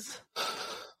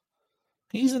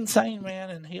insane, man,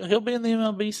 and he'll be in the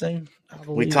MLB soon.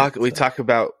 We talk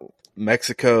about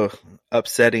Mexico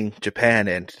upsetting Japan,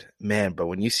 and man, but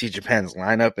when you see Japan's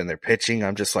lineup and their pitching,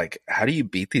 I'm just like, how do you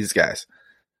beat these guys?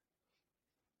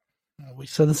 We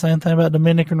said the same thing about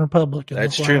Dominican Republic.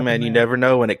 That's true, man. You never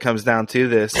know when it comes down to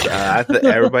this.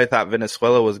 Everybody thought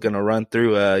Venezuela was going to run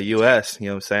through U.S. You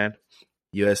know what I'm saying?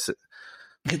 U.S.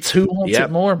 It's who wants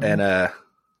it more, man. And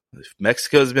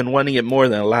Mexico's been wanting it more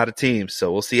than a lot of teams,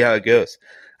 so we'll see how it goes.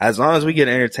 As long as we get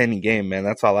an entertaining game, man,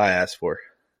 that's all I ask for.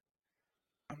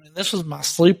 I mean, this was my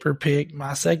sleeper pick,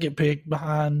 my second pick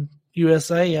behind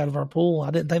USA out of our pool.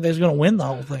 I didn't think they was going to win the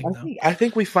whole thing, I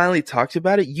think we finally talked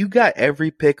about it. You got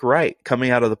every pick right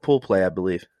coming out of the pool play, I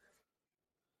believe.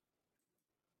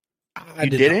 You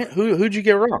didn't? Who'd you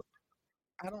get wrong?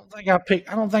 I don't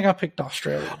think I picked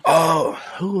Australia. Oh,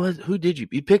 who did you?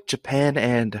 You picked Japan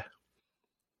and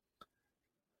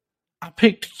I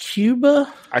picked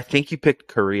Cuba. I think you picked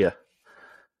Korea.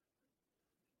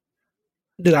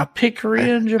 Did I pick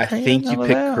Korea and Japan? I think you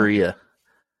picked Korea.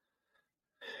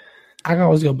 I can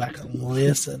always go back and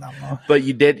listen. But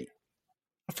you did.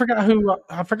 I forgot who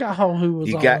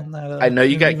was on that. I know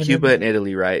you got Cuba and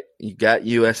Italy right. You got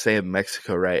USA and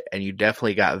Mexico right, and you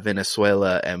definitely got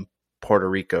Venezuela and Puerto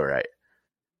Rico right.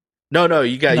 No,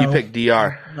 you picked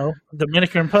DR. No,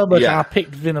 Dominican Republic. Yeah. I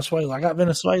picked Venezuela. I got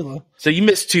Venezuela. So you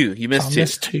missed two. I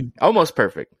missed two. Almost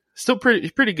perfect. Still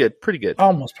pretty good. Pretty good.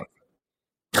 Almost perfect.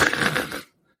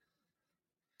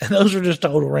 And those are just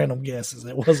total random guesses.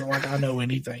 It wasn't like I know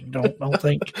anything. Don't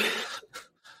think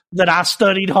that I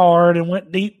studied hard and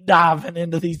went deep diving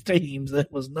into these teams.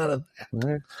 It was none of that.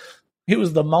 Right. It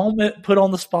was the moment put on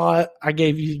the spot. I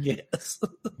gave you a guess.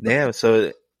 Yeah.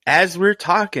 So as we're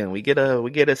talking, we get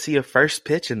to see a first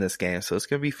pitch in this game. So it's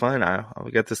gonna be fun. We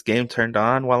got this game turned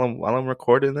on while I'm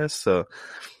recording this. So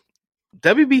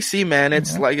WBC, man,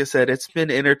 it's like I said, it's been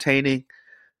entertaining.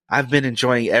 I've been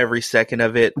enjoying every second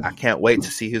of it. I can't wait to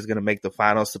see who's going to make the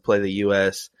finals to play the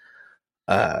U.S.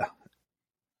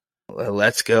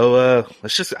 Let's go.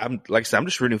 I'm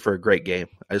just rooting for a great game.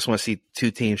 I just want to see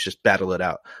two teams just battle it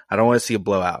out. I don't want to see a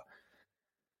blowout.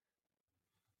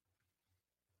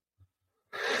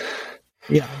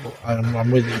 Yeah,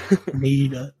 I'm with you.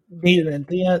 Need an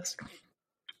intense,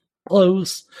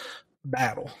 close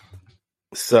battle.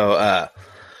 So,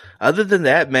 other than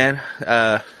that, man,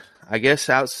 I guess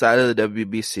outside of the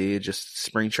WBC, just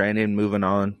spring training, moving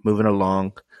along.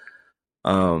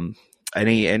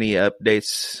 Any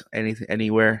updates?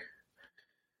 Anywhere?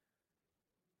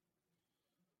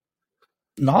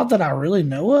 Not that I really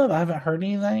know of. I haven't heard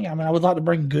anything. I mean, I would like to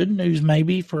bring good news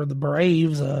maybe for the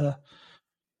Braves.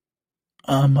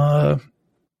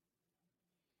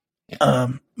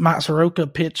 Mike Soroka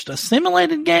pitched a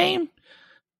simulated game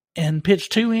and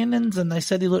pitched 2 innings, and they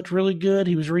said he looked really good.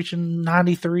 He was reaching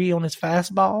 93 on his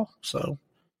fastball, so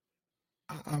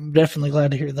I'm definitely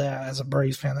glad to hear that as a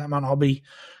Braves fan. That might not be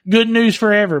good news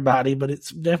for everybody, but it's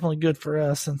definitely good for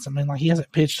us since, he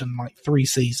hasn't pitched in 3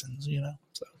 seasons,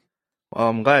 So. Well,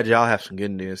 I'm glad y'all have some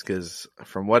good news because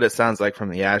from what it sounds like from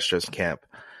the Astros camp,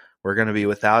 we're going to be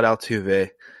without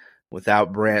Altuve,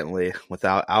 without Brantley,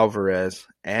 without Alvarez,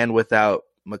 and without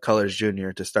McCullers Jr.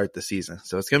 to start the season.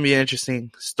 So it's going to be an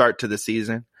interesting start to the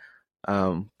season.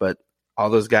 But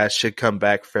all those guys should come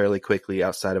back fairly quickly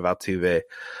outside of Altuve.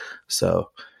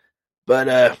 So,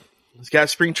 but we've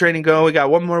got spring training going. We got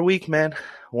one more week, man.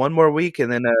 One more week.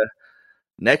 And then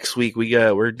next week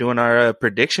we're doing our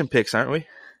prediction picks, aren't we?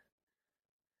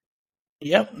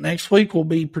 Yep. Next week will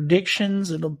be predictions.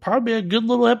 It'll probably be a good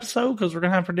little episode because we're going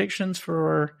to have predictions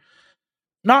for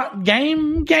not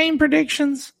game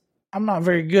predictions. I'm not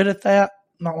very good at that.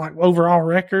 Not like overall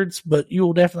records, but you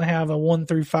will definitely have a 1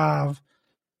 through 5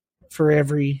 for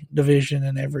every division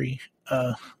and every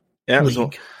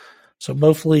league. So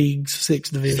both leagues,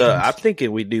 6 divisions. So I'm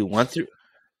thinking we do 1 through.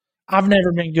 I've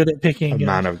never been good at picking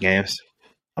amount of games.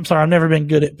 I'm sorry, I've never been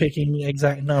good at picking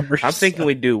exact numbers. I'm thinking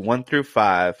we do 1 through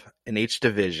 5 in each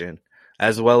division,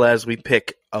 as well as we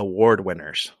pick award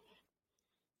winners.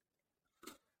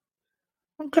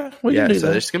 Okay, we can do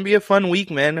that. It's going to be a fun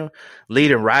week, man.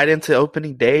 Leading right into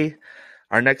opening day.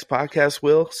 Our next podcast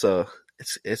will. So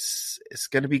it's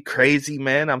going to be crazy,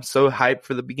 man. I'm so hyped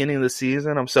for the beginning of the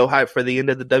season. I'm so hyped for the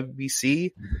end of the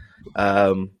WBC.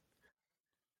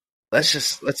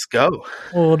 Let's go.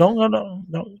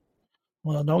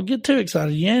 Well, don't get too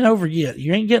excited. You ain't over yet.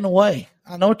 You ain't getting away.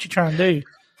 I know what you're trying to do.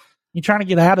 You're trying to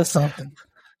get out of something.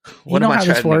 What am I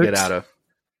trying to get out of?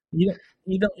 You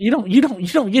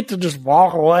don't get to just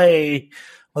walk away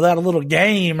without a little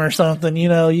game or something. You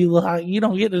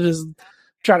don't get to just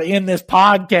try to end this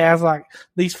podcast like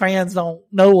these fans don't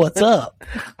know what's up.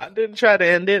 I didn't try to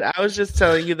end it. I was just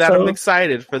telling you that I'm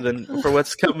excited for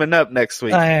what's coming up next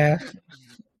week.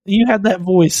 You had that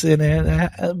voice in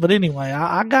it, but anyway,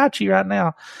 I got you right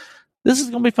now. This is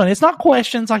going to be fun. It's not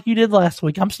questions like you did last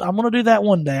week. I'm going to do that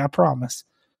one day, I promise.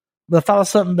 But I thought of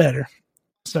something better.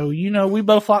 So, we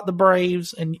both like the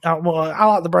Braves, and I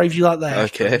like the Braves, you like the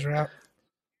Astros, okay, right?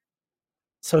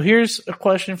 So here's a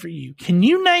question for you. Can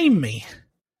you name me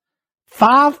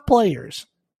 5 players?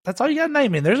 That's all you got to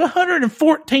name me. There's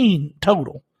 114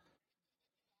 total.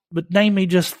 But name me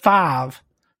just 5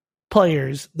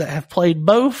 players that have played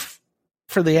both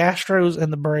for the Astros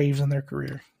and the Braves in their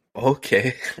career.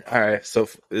 Okay. All right. So,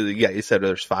 you said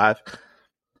there's 5?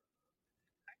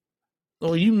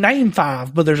 Well, you name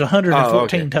 5, but there's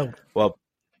 114 total. Well,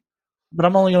 but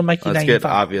I'm only going to make you Let's name get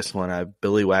 5. obvious one.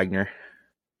 Billy Wagner.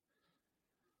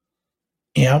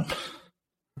 Yep.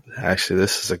 Actually,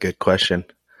 this is a good question.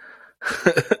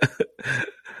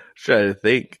 Trying to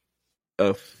think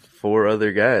of 4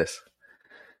 other guys.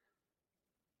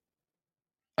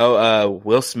 Oh,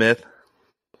 Will Smith,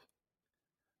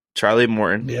 Charlie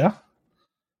Morton, Yeah.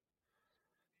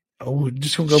 Oh, we're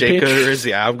just going to go Shea pitch.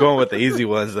 Rizzi. I'm going with the easy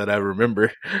ones that I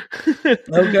remember.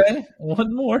 Okay.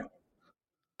 One more.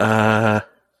 There's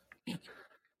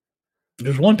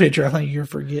one pitcher I think you're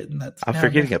forgetting. I'm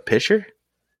forgetting a pitcher.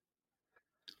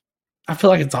 I feel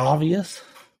like it's obvious.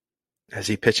 Is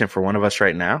he pitching for one of us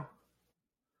right now?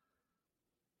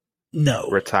 No.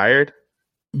 Retired?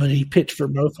 But he pitched for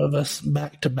both of us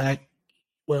back to back.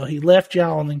 Well, he left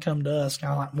y'all and then come to us,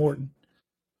 kind of like Morton.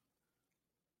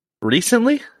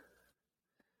 Recently?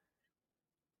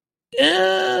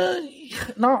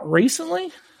 Not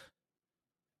recently.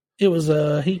 It was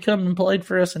he come and played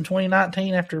for us in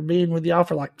 2019 after being with y'all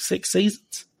for like 6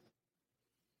 seasons.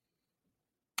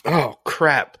 Oh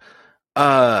crap.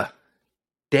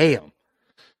 Damn.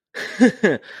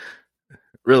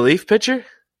 Relief pitcher?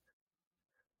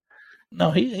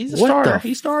 No, he's a What starter. the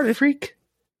He started. Freak.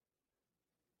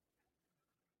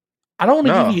 I don't want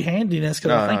to give you handiness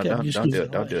because I think don't just do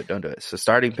it. Don't do it. Don't do it. So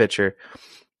starting pitcher.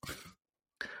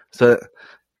 So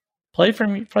played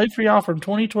for y'all from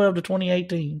 2012 to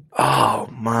 2018. Oh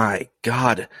my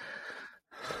God.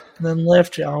 And then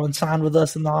left y'all and signed with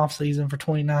us in the offseason for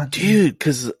 2019. Dude,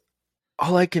 because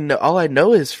all I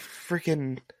know is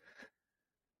freaking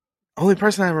only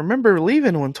person I remember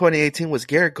leaving when 2018 was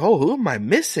Garrett Cole. Who am I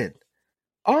missing?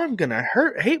 Oh, I'm gonna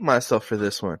hate myself for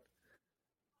this one.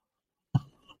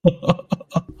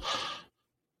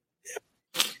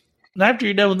 And after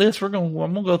you're done with this, I'm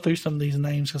gonna go through some of these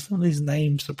names because some of these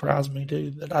names surprised me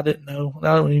too that I didn't know.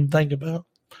 That I don't even think about.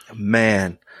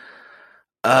 Man,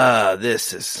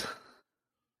 this is.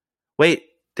 Wait,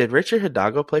 did Richard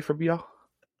Hidalgo play for y'all?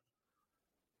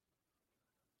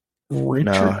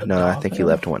 No, I think he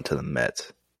left and went to the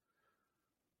Mets.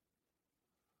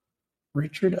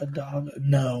 Richard Hidalgo.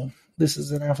 No, this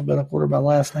is in alphabetical order by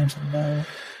last name. So no.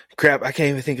 Crap, I can't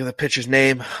even think of the pitcher's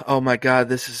name. Oh my God,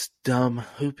 this is dumb.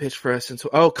 Who pitched for us?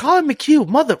 Colin McHugh,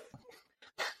 mother.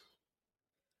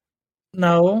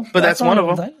 No, but that's one of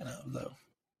them. Thinking of, though.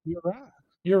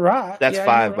 You're right. That's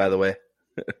 5, by the way.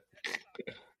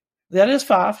 That is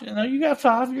 5. You got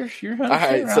 5. You're 100% all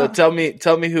right. So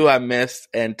tell me who I missed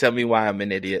and tell me why I'm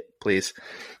an idiot, please.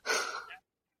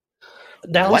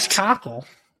 Dallas Keuchel.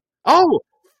 Oh,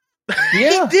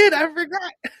 yeah, he did. I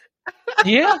forgot.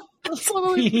 Yeah,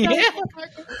 yeah.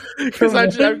 Because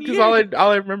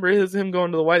all I remember is him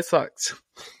going to the White Sox.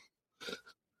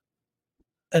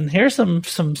 And here's some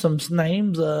names.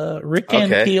 Rick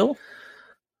Ankiel.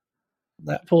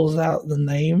 That pulls out the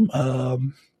name.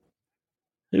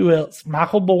 Who else?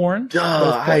 Michael Bourne.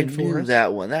 I knew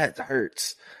that one. That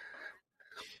hurts.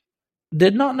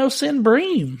 Did not know Sin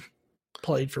Bream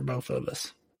played for both of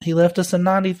us. He left us in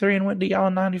 93 and went to y'all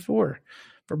in 94.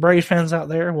 For Braves fans out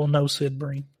there, will know Sid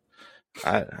Bream.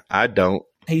 I don't.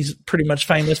 He's pretty much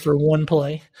famous for one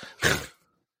play.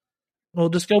 Well,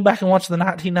 just go back and watch the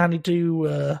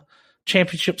 1992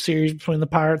 championship series between the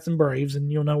Pirates and Braves,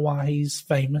 and you'll know why he's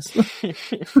famous.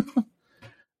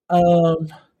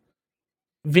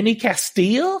 Vinny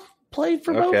Castilla played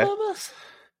for both of us.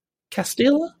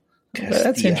 Castilla?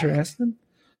 That's interesting.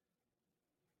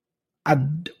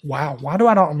 Wow. Why do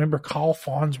I not remember Carl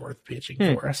Farnsworth pitching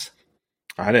for us?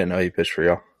 I didn't know he pitched for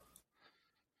y'all.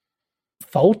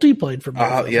 Folty played for both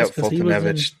of us. Yeah,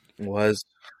 Foltynewicz was.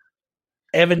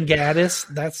 Evan Gaddis.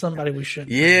 That's somebody we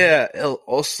shouldn't. Yeah, El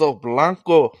Oso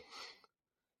Blanco.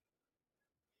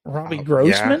 Robbie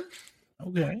Grossman? Yeah.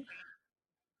 Okay.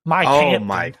 Mike Hampton.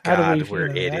 My God, we're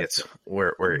idiots.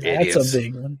 We're idiots. That's a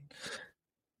big one.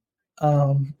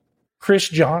 Chris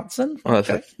Johnson.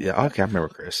 Okay, I remember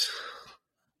Chris.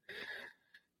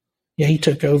 Yeah, he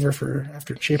took over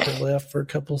after Chipper left for a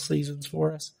couple of seasons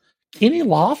for us. Kenny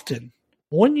Lofton,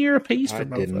 1 year apiece for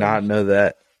both. I did not know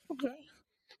that. Okay.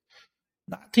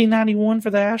 1991 for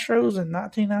the Astros and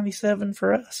 1997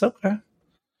 for us. Okay.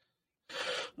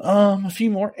 A few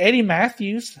more. Eddie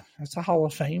Matthews. That's a Hall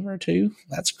of Famer, too.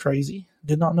 That's crazy.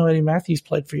 Did not know Eddie Matthews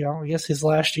played for y'all. I guess his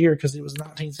last year because it was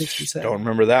 1967. Don't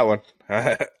remember that one.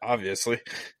 Obviously.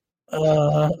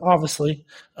 Obviously.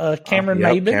 Cameron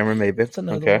Maybin. Cameron Maybin. That's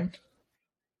another one.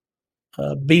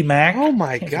 B. Mac. Oh,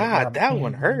 my God. That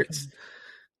one hurts.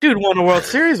 Dude won a World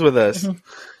Series with us.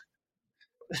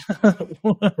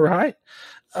 Right.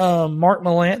 Mark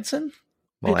Melanson.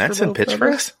 Melanson pitched for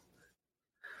us?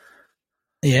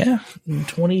 Yeah, in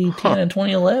 2010 and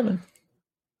 2011.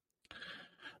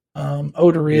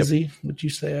 Odorizzi, what you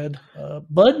said.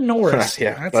 Bud Norris.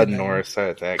 Yeah, That's Bud a name. Norris,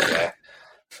 that guy.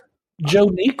 Joe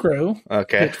Necro.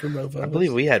 Okay. Pitched for both of us. I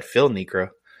believe we had Phil Necro.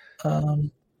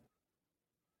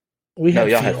 We had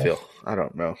y'all Phil. had Phil. I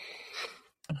don't know.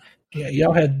 Yeah,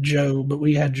 y'all had Joe, but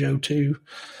we had Joe too.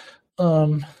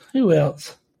 Who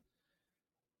else?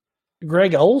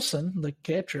 Greg Olson, the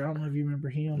catcher. I don't know if you remember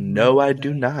him. No, I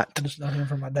do not. I just know him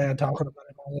from my dad talking about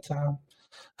him all the time.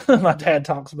 My dad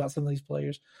talks about some of these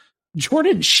players.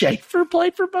 Jordan Schaefer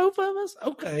played for both of us?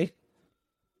 Okay.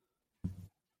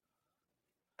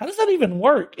 How does that even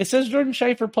work? It says Jordan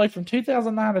Schaefer played from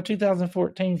 2009 to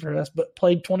 2014 for us, but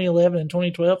played 2011 and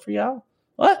 2012 for y'all?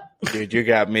 What? Dude, you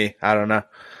got me. I don't know.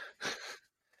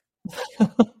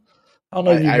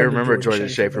 I remember Jordan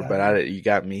Schaefer, but you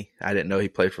got me. I didn't know he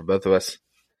played for both of us.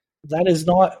 That is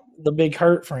not the big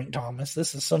hurt Frank Thomas.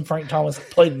 This is some Frank Thomas that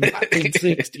played in the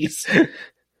 1960s.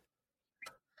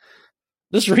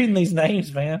 Just reading these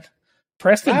names, man.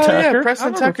 Preston Tucker. Yeah,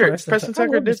 Preston Tucker. Preston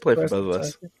Tucker did play for both of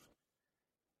us.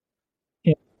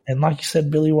 Yeah. And like you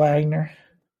said, Billy Wagner.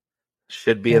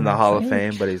 Should be in the Hall of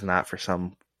Fame, but he's not for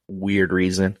some weird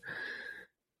reason.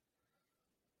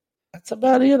 That's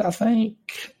about it, I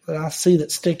think, that I see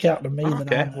that stick out to me.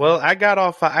 Okay. Well, I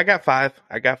got 5.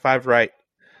 I got 5 right.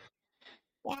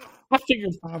 Well, I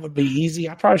figured 5 would be easy.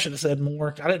 I probably should have said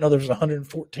more. I didn't know there was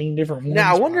 114 different ones.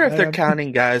 Now, I wonder if they're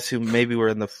counting guys who maybe were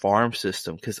in the farm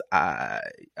system,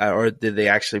 or did they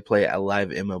actually play at live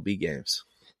MLB games?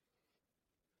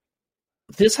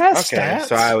 This has stats.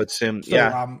 So I would assume,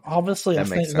 obviously, I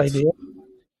think they did.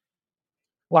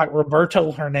 Like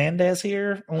Roberto Hernandez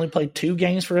here only played 2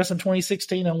 games for us in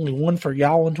 2016, only 1 for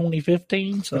y'all in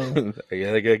 2015. So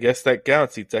I guess that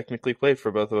counts. He technically played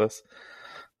for both of us.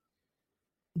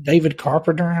 David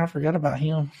Carpenter, I forgot about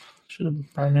him. Should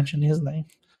have probably mentioned his name.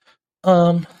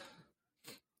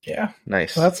 Yeah,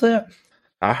 nice. So that's it.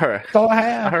 All right, that's all I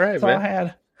have. All right, that's man. all I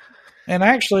had. And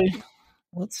actually,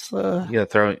 let's. You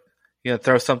gonna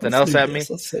throw something else at me?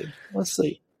 Let's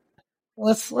see.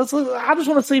 I just want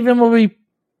to see if MLB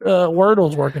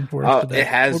Wordle's working for us today. It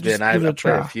has been. I've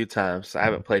played a few times. I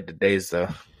haven't played today's though.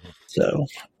 So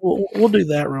we'll do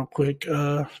that real quick. Do you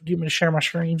want me to share my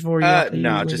screen for you?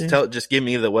 No, just give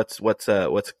me the what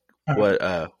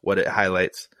it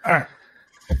highlights. All right.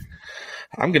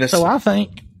 I'm gonna. So I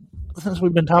think since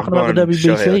we've been talking about the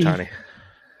WBC,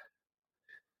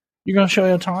 you're gonna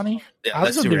show Ohtani. Yeah, I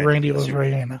was gonna do Randy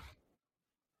Rosarena.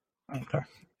 Okay,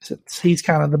 since he's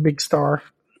kind of the big star,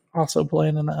 also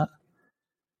playing in that.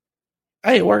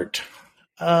 Hey, it worked.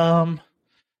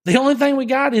 The only thing we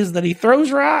got is that he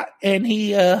throws right and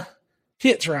he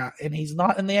hits right, and he's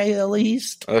not in the AL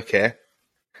East. Okay.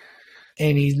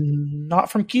 And he's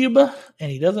not from Cuba, and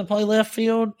he doesn't play left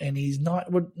field, and he's not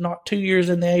 2 years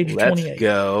in the age of 28.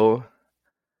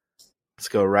 Let's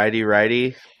go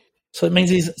righty. So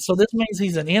this means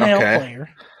he's an NL player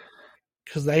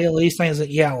because the AL East isn't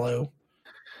yellow.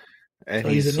 And so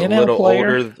he's an NL little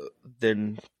player. Older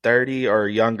than 30 or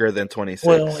younger than 26.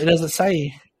 Well, it doesn't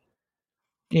say.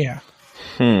 Yeah.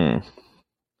 So,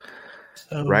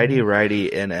 righty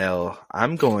NL.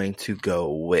 I'm going to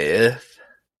go with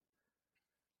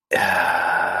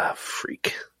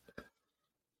freak.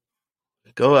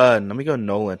 Let me go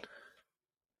Nolan.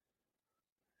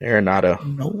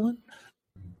 Arenado.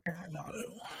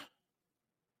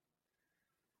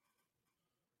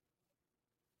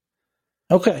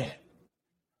 Okay.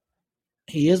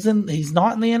 He's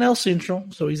not in the NL Central,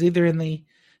 so he's either in the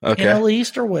NL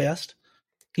East or West.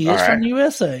 He is from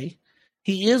USA.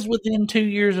 He is within 2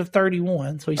 years of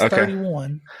 31, so he's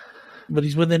 31, but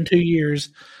he's within 2 years.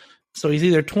 So he's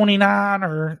either 29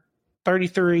 or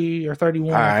 33 or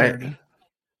 31 or 30.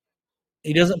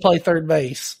 He doesn't play third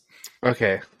base.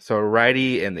 Okay, so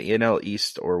righty in the NL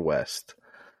East or West.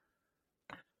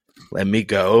 Let me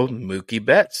go Mookie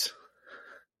Betts.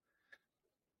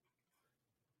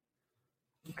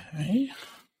 Okay.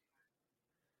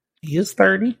 He is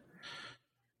 30.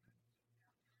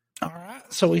 All right.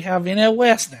 So we have NL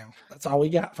West now. That's all we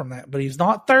got from that. But he's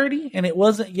not 30, and it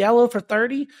wasn't yellow for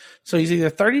 30. So he's either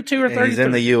 32 or 33. He's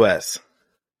in the U.S.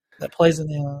 That plays in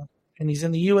the and he's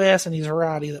in the U.S. and he's a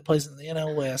righty that plays in the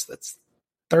NL West. That's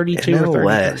 32 NL or 33.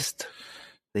 West.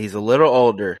 He's a little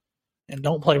older. And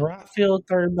don't play right field,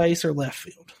 third base, or left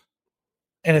field.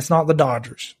 And it's not the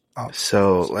Dodgers.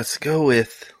 So let's go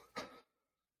with.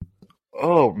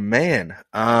 Oh man,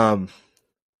 God,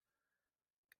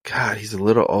 he's a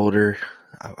little older.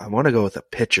 I want to go with a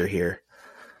pitcher here.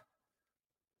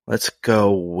 Let's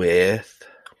go with.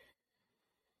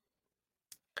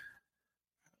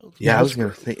 Yeah, I was gonna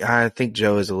think. I think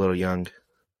Joe is a little young.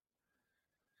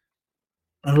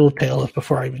 It'll tell us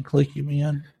before I even click him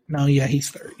in. No, yeah, he's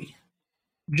 30.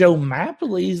 Joe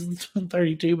Mapley's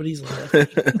 32, but he's a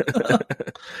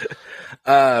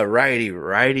lefty.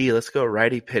 Righty. Let's go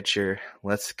righty pitcher.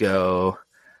 Let's go.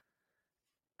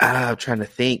 I'm trying to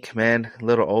think, man. A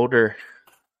little older.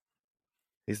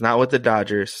 He's not with the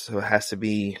Dodgers, so it has to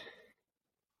be.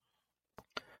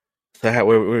 So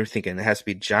we were thinking it has to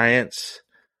be Giants,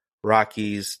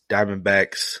 Rockies,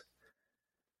 Diamondbacks.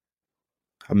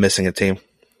 I'm missing a team.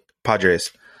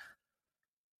 Padres.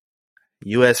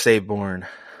 USA born.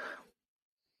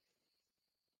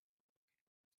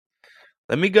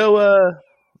 Let me go.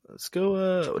 Let's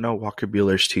go. No, Walker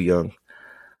Buehler's too young.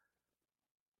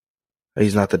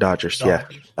 He's not the Dodgers. Yeah.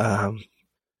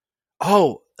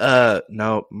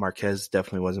 No, Marquez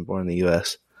definitely wasn't born in the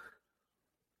U.S.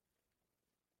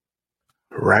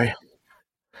 Right.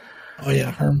 Oh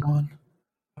yeah, Herman.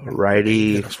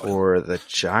 Righty for the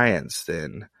Giants.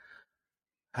 Then,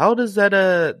 how old is that?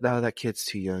 No, that kid's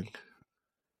too young.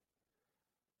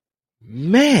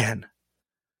 Man,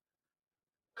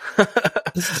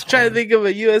 trying to think of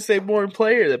a USA born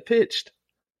player that pitched.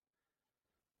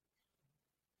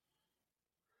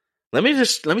 Let me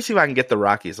see if I can get the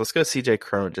Rockies. Let's go CJ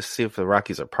Cron, just see if the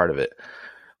Rockies are part of it.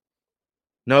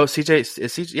 No,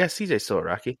 CJ's still a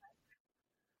Rocky.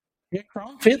 Yeah,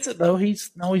 Cron fits it though. He's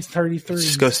 33. It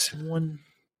is Colorado.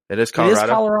 It is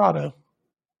Colorado.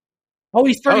 Oh,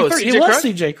 he's 33. CJ It was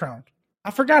Cron? CJ Cron.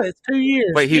 I forgot. It's 2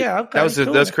 years. Wait, okay, that was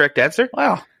the correct answer?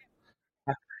 Wow.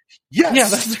 Yes. Yeah,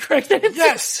 that's the correct answer.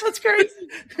 Yes. That's crazy.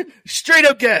 Straight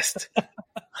up guessed.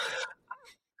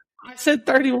 I said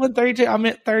 31, 32. I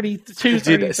meant 32,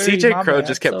 33. CJ Crow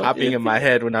just kept popping in my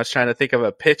head when I was trying to think of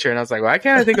a pitcher, and I was like, why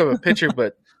can't I think of a pitcher,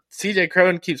 but CJ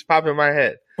Crow keeps popping in my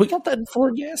head. We got that in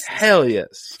 4 guesses. Hell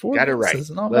yes. 4 got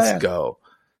guesses. it right. Let's go.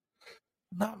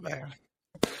 Not bad.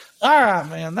 All right,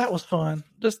 man. That was fun.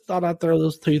 Just thought I'd throw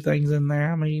those 2 things in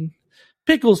there. I mean,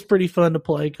 Pickle's pretty fun to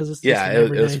play because it's just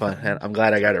it was fun. And I'm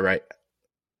glad I got it right.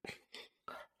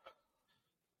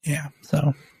 Yeah.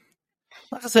 So,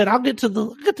 like I said, I'll get to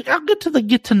the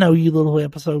get to know you little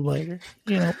episode later.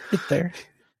 Get there.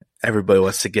 Everybody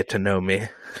wants to get to know me.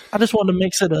 I just want to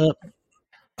mix it up.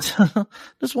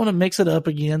 Just want to mix it up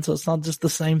again, so it's not just the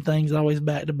same things always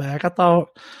back to back. I thought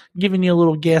giving you a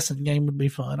little guessing game would be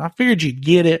fun. I figured you'd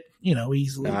get it,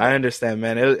 easily. No, I understand,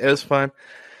 man. It was fun.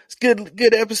 It's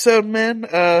good episode, man.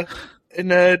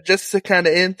 And just to kind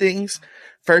of end things,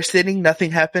 first inning,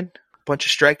 nothing happened. Bunch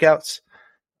of strikeouts.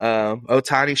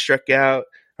 Ohtani struck out.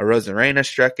 Arozarena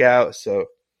struck out. So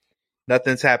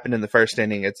nothing's happened in the first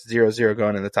inning. It's 0-0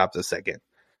 going in the top of the second.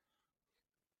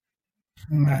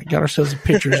 All right, got ourselves a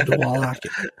pitcher's duel. I like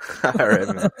it. All right,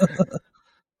 man.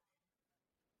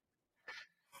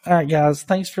 All right, guys.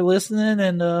 Thanks for listening,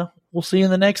 and we'll see you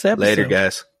in the next episode. Later,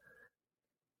 guys.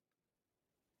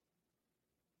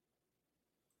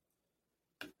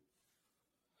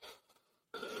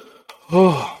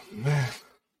 Oh, man.